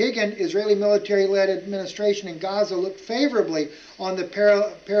Andrew Higgin, Israeli military-led administration in Gaza looked favorably on the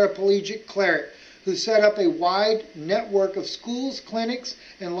paraplegic cleric, who set up a wide network of schools, clinics,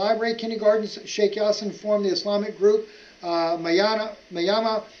 and library kindergartens. Sheikh Yassin formed the Islamic group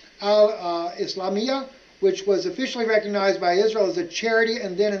Mayama al-Islamiyah, which was officially recognized by Israel as a charity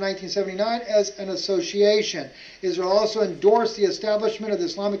and then in 1979 as an association. Israel also endorsed the establishment of the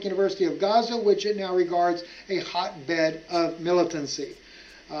Islamic University of Gaza, which it now regards a hotbed of militancy.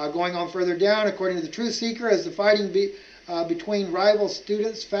 Going on further down, according to the Truth Seeker, as the fighting between rival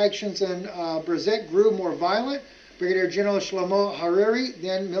students, factions, and Berzet grew more violent, Brigadier General Shlomo Hariri,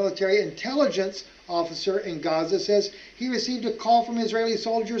 then military intelligence officer in Gaza, says he received a call from Israeli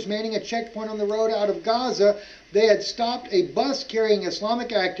soldiers manning a checkpoint on the road out of Gaza. They had stopped a bus carrying Islamic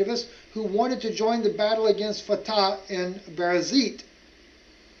activists who wanted to join the battle against Fatah in Berazit.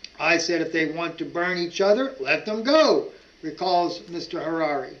 I said if they want to burn each other, let them go, recalls Mr.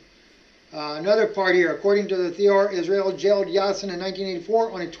 Harari. Another part here, according to the Theor, Israel jailed Yassin in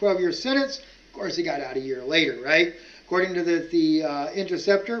 1984 on a 12-year sentence. Of course, he got out a year later, right? According to the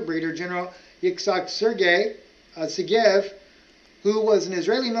Interceptor, Brigadier General Yitzhak Segev, who was an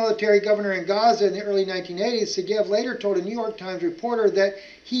Israeli military governor in Gaza in the early 1980s, Segev later told a New York Times reporter that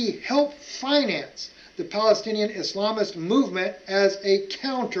he helped finance the Palestinian Islamist movement as a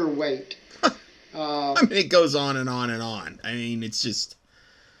counterweight. I mean, it goes on and on and on. I mean, it's just,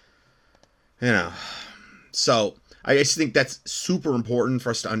 So I just think that's super important for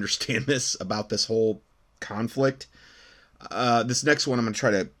us to understand this about this whole conflict. This next one, I'm going to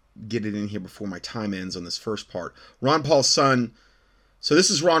try to get it in here before my time ends on this first part. Ron Paul's son. So this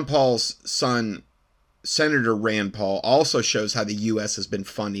is Ron Paul's son, Senator Rand Paul, also shows how the U.S. has been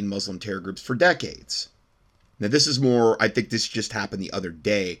funding Muslim terror groups for decades. Now, this is more, I think this just happened the other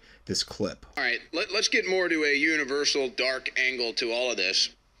day, this clip. All right, let's get more to a universal dark angle to all of this,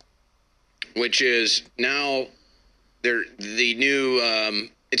 which is now the new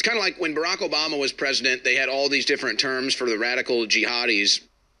it's kind of like when Barack Obama was president, they had all these different terms for the radical jihadis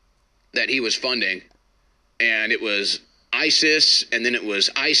that he was funding. And it was ISIS, and then it was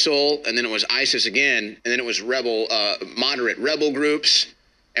ISIL, and then it was ISIS again, and then it was moderate rebel groups.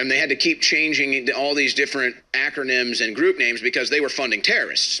 And they had to keep changing all these different acronyms and group names because they were funding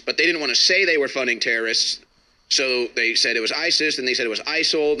terrorists. But they didn't want to say they were funding terrorists. So they said it was ISIS, then they said it was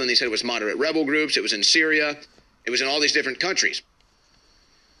ISIL, then they said it was moderate rebel groups. It was in Syria. It was in all these different countries.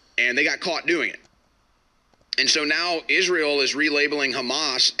 And they got caught doing it. And so now Israel is relabeling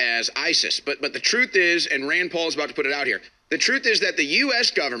Hamas as ISIS. But the truth is, and Rand Paul is about to put it out here, the truth is that the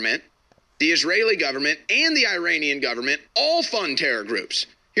U.S. government, the Israeli government, and the Iranian government all fund terror groups.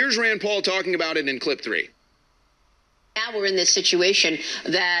 Here's Rand Paul talking about it in clip 3. Now we're in this situation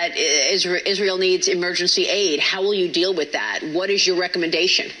that Israel needs emergency aid. How will you deal with that? What is your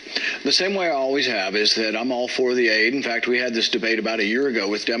recommendation? The same way I always have is that I'm all for the aid. In fact, we had this debate about a year ago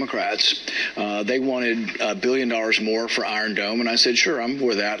with Democrats. They wanted $1 billion more for Iron Dome, and I said, sure, I'm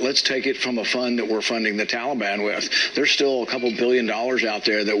for that. Let's take it from a fund that we're funding the Taliban with. There's still a couple $1 billion out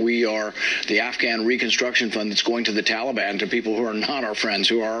there that we are the Afghan Reconstruction Fund that's going to the Taliban, to people who are not our friends,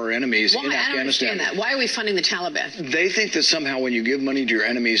 who are our enemies in Afghanistan. I don't understand that. Why are we funding the Taliban? They think that somehow when you give money to your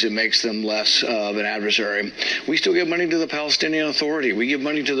enemies, it makes them less of an adversary. We still give money to the Palestinian Authority. We give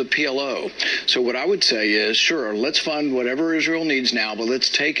money to the PLO. So what I would say is, sure, let's fund whatever Israel needs now, but let's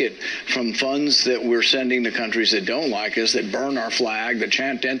take it from funds that we're sending to countries that don't like us, that burn our flag, that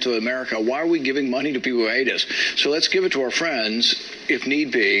chant "Death to America." Why are we giving money to people who hate us? So let's give it to our friends if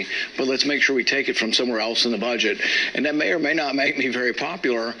need be, but let's make sure we take it from somewhere else in the budget. And that may or may not make me very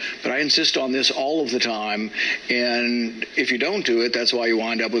popular, but I insist on this all of the time. And if you don't do it, that's why you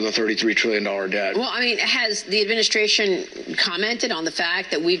wind up with a $33 trillion debt. Well, I mean, has the administration commented on the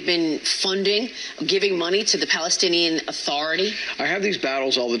fact that we've been funding, giving money to the Palestinian Authority? I have these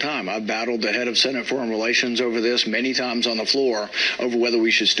battles all the time. I've battled the head of Senate Foreign Relations over this many times on the floor, over whether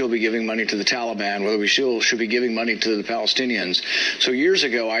we should still be giving money to the Taliban, whether we still should be giving money to the Palestinians. So years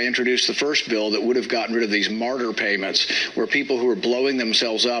ago, I introduced the first bill that would have gotten rid of these martyr payments, where people who were blowing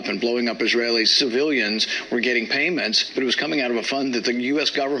themselves up and blowing up Israeli civilians were getting payments, but it was coming out of a fund that the U.S.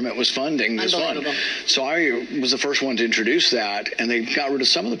 government was funding this fund. So I was the first one to introduce that, and they got rid of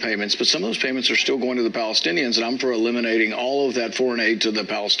some of the payments, but some of those payments are still going to the Palestinians, and I'm for eliminating all of that foreign aid to the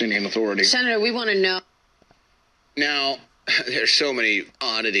Palestinian Authority. Senator, we want to know. Now, there's so many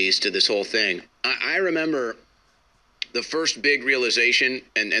oddities to this whole thing. I remember the first big realization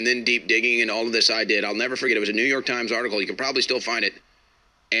and then deep digging and all of this I did. I'll never forget. It was a New York Times article. You can probably still find it.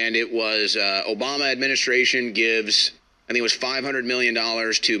 And it was Obama administration gives, I think it was $500 million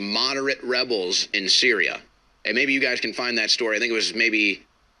to moderate rebels in Syria. And maybe you guys can find that story. I think it was maybe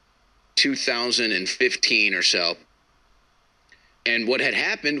 2015 or so. And what had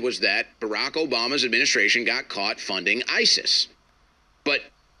happened was that Barack Obama's administration got caught funding ISIS. But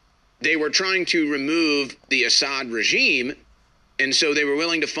they were trying to remove the Assad regime, and so they were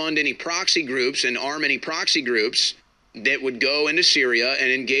willing to fund any proxy groups and arm any proxy groups that would go into Syria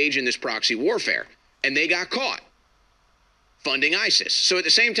and engage in this proxy warfare. And they got caught funding ISIS. So at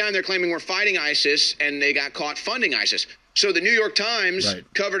the same time, they're claiming we're fighting ISIS, and they got caught funding ISIS. So the New York Times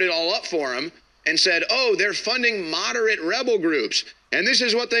covered it all up for them and said, oh, they're funding moderate rebel groups. And this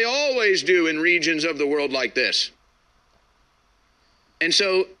is what they always do in regions of the world like this. And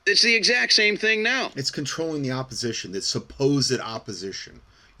so it's the exact same thing now. It's controlling the opposition, the supposed opposition.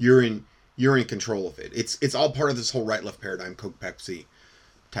 You're in control of it. It's all part of this whole right-left paradigm, Coke, Pepsi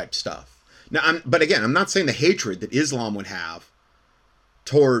type stuff. Now, but again, I'm not saying the hatred that Islam would have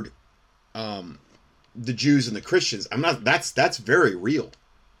toward the Jews and the Christians. I'm not. That's very real.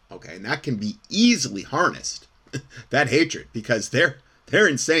 Okay, and that can be easily harnessed. That hatred, because they're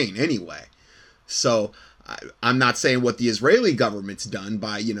insane anyway. So I'm not saying what the Israeli government's done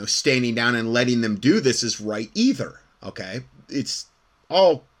by standing down and letting them do this is right either. Okay, it's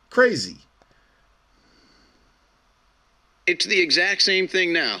all crazy. It's the exact same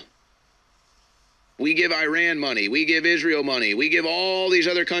thing now. We give Iran money. We give Israel money. We give all these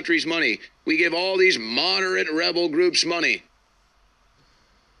other countries money. We give all these moderate rebel groups money.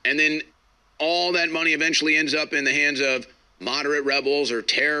 And then all that money eventually ends up in the hands of moderate rebels or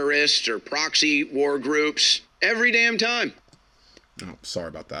terrorists or proxy war groups every damn time. Oh, sorry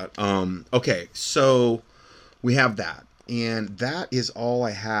about that. Okay, so we have that. And that is all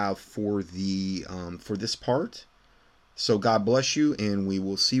I have for the for this part. So God bless you, and we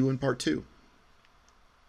will see you in part 2.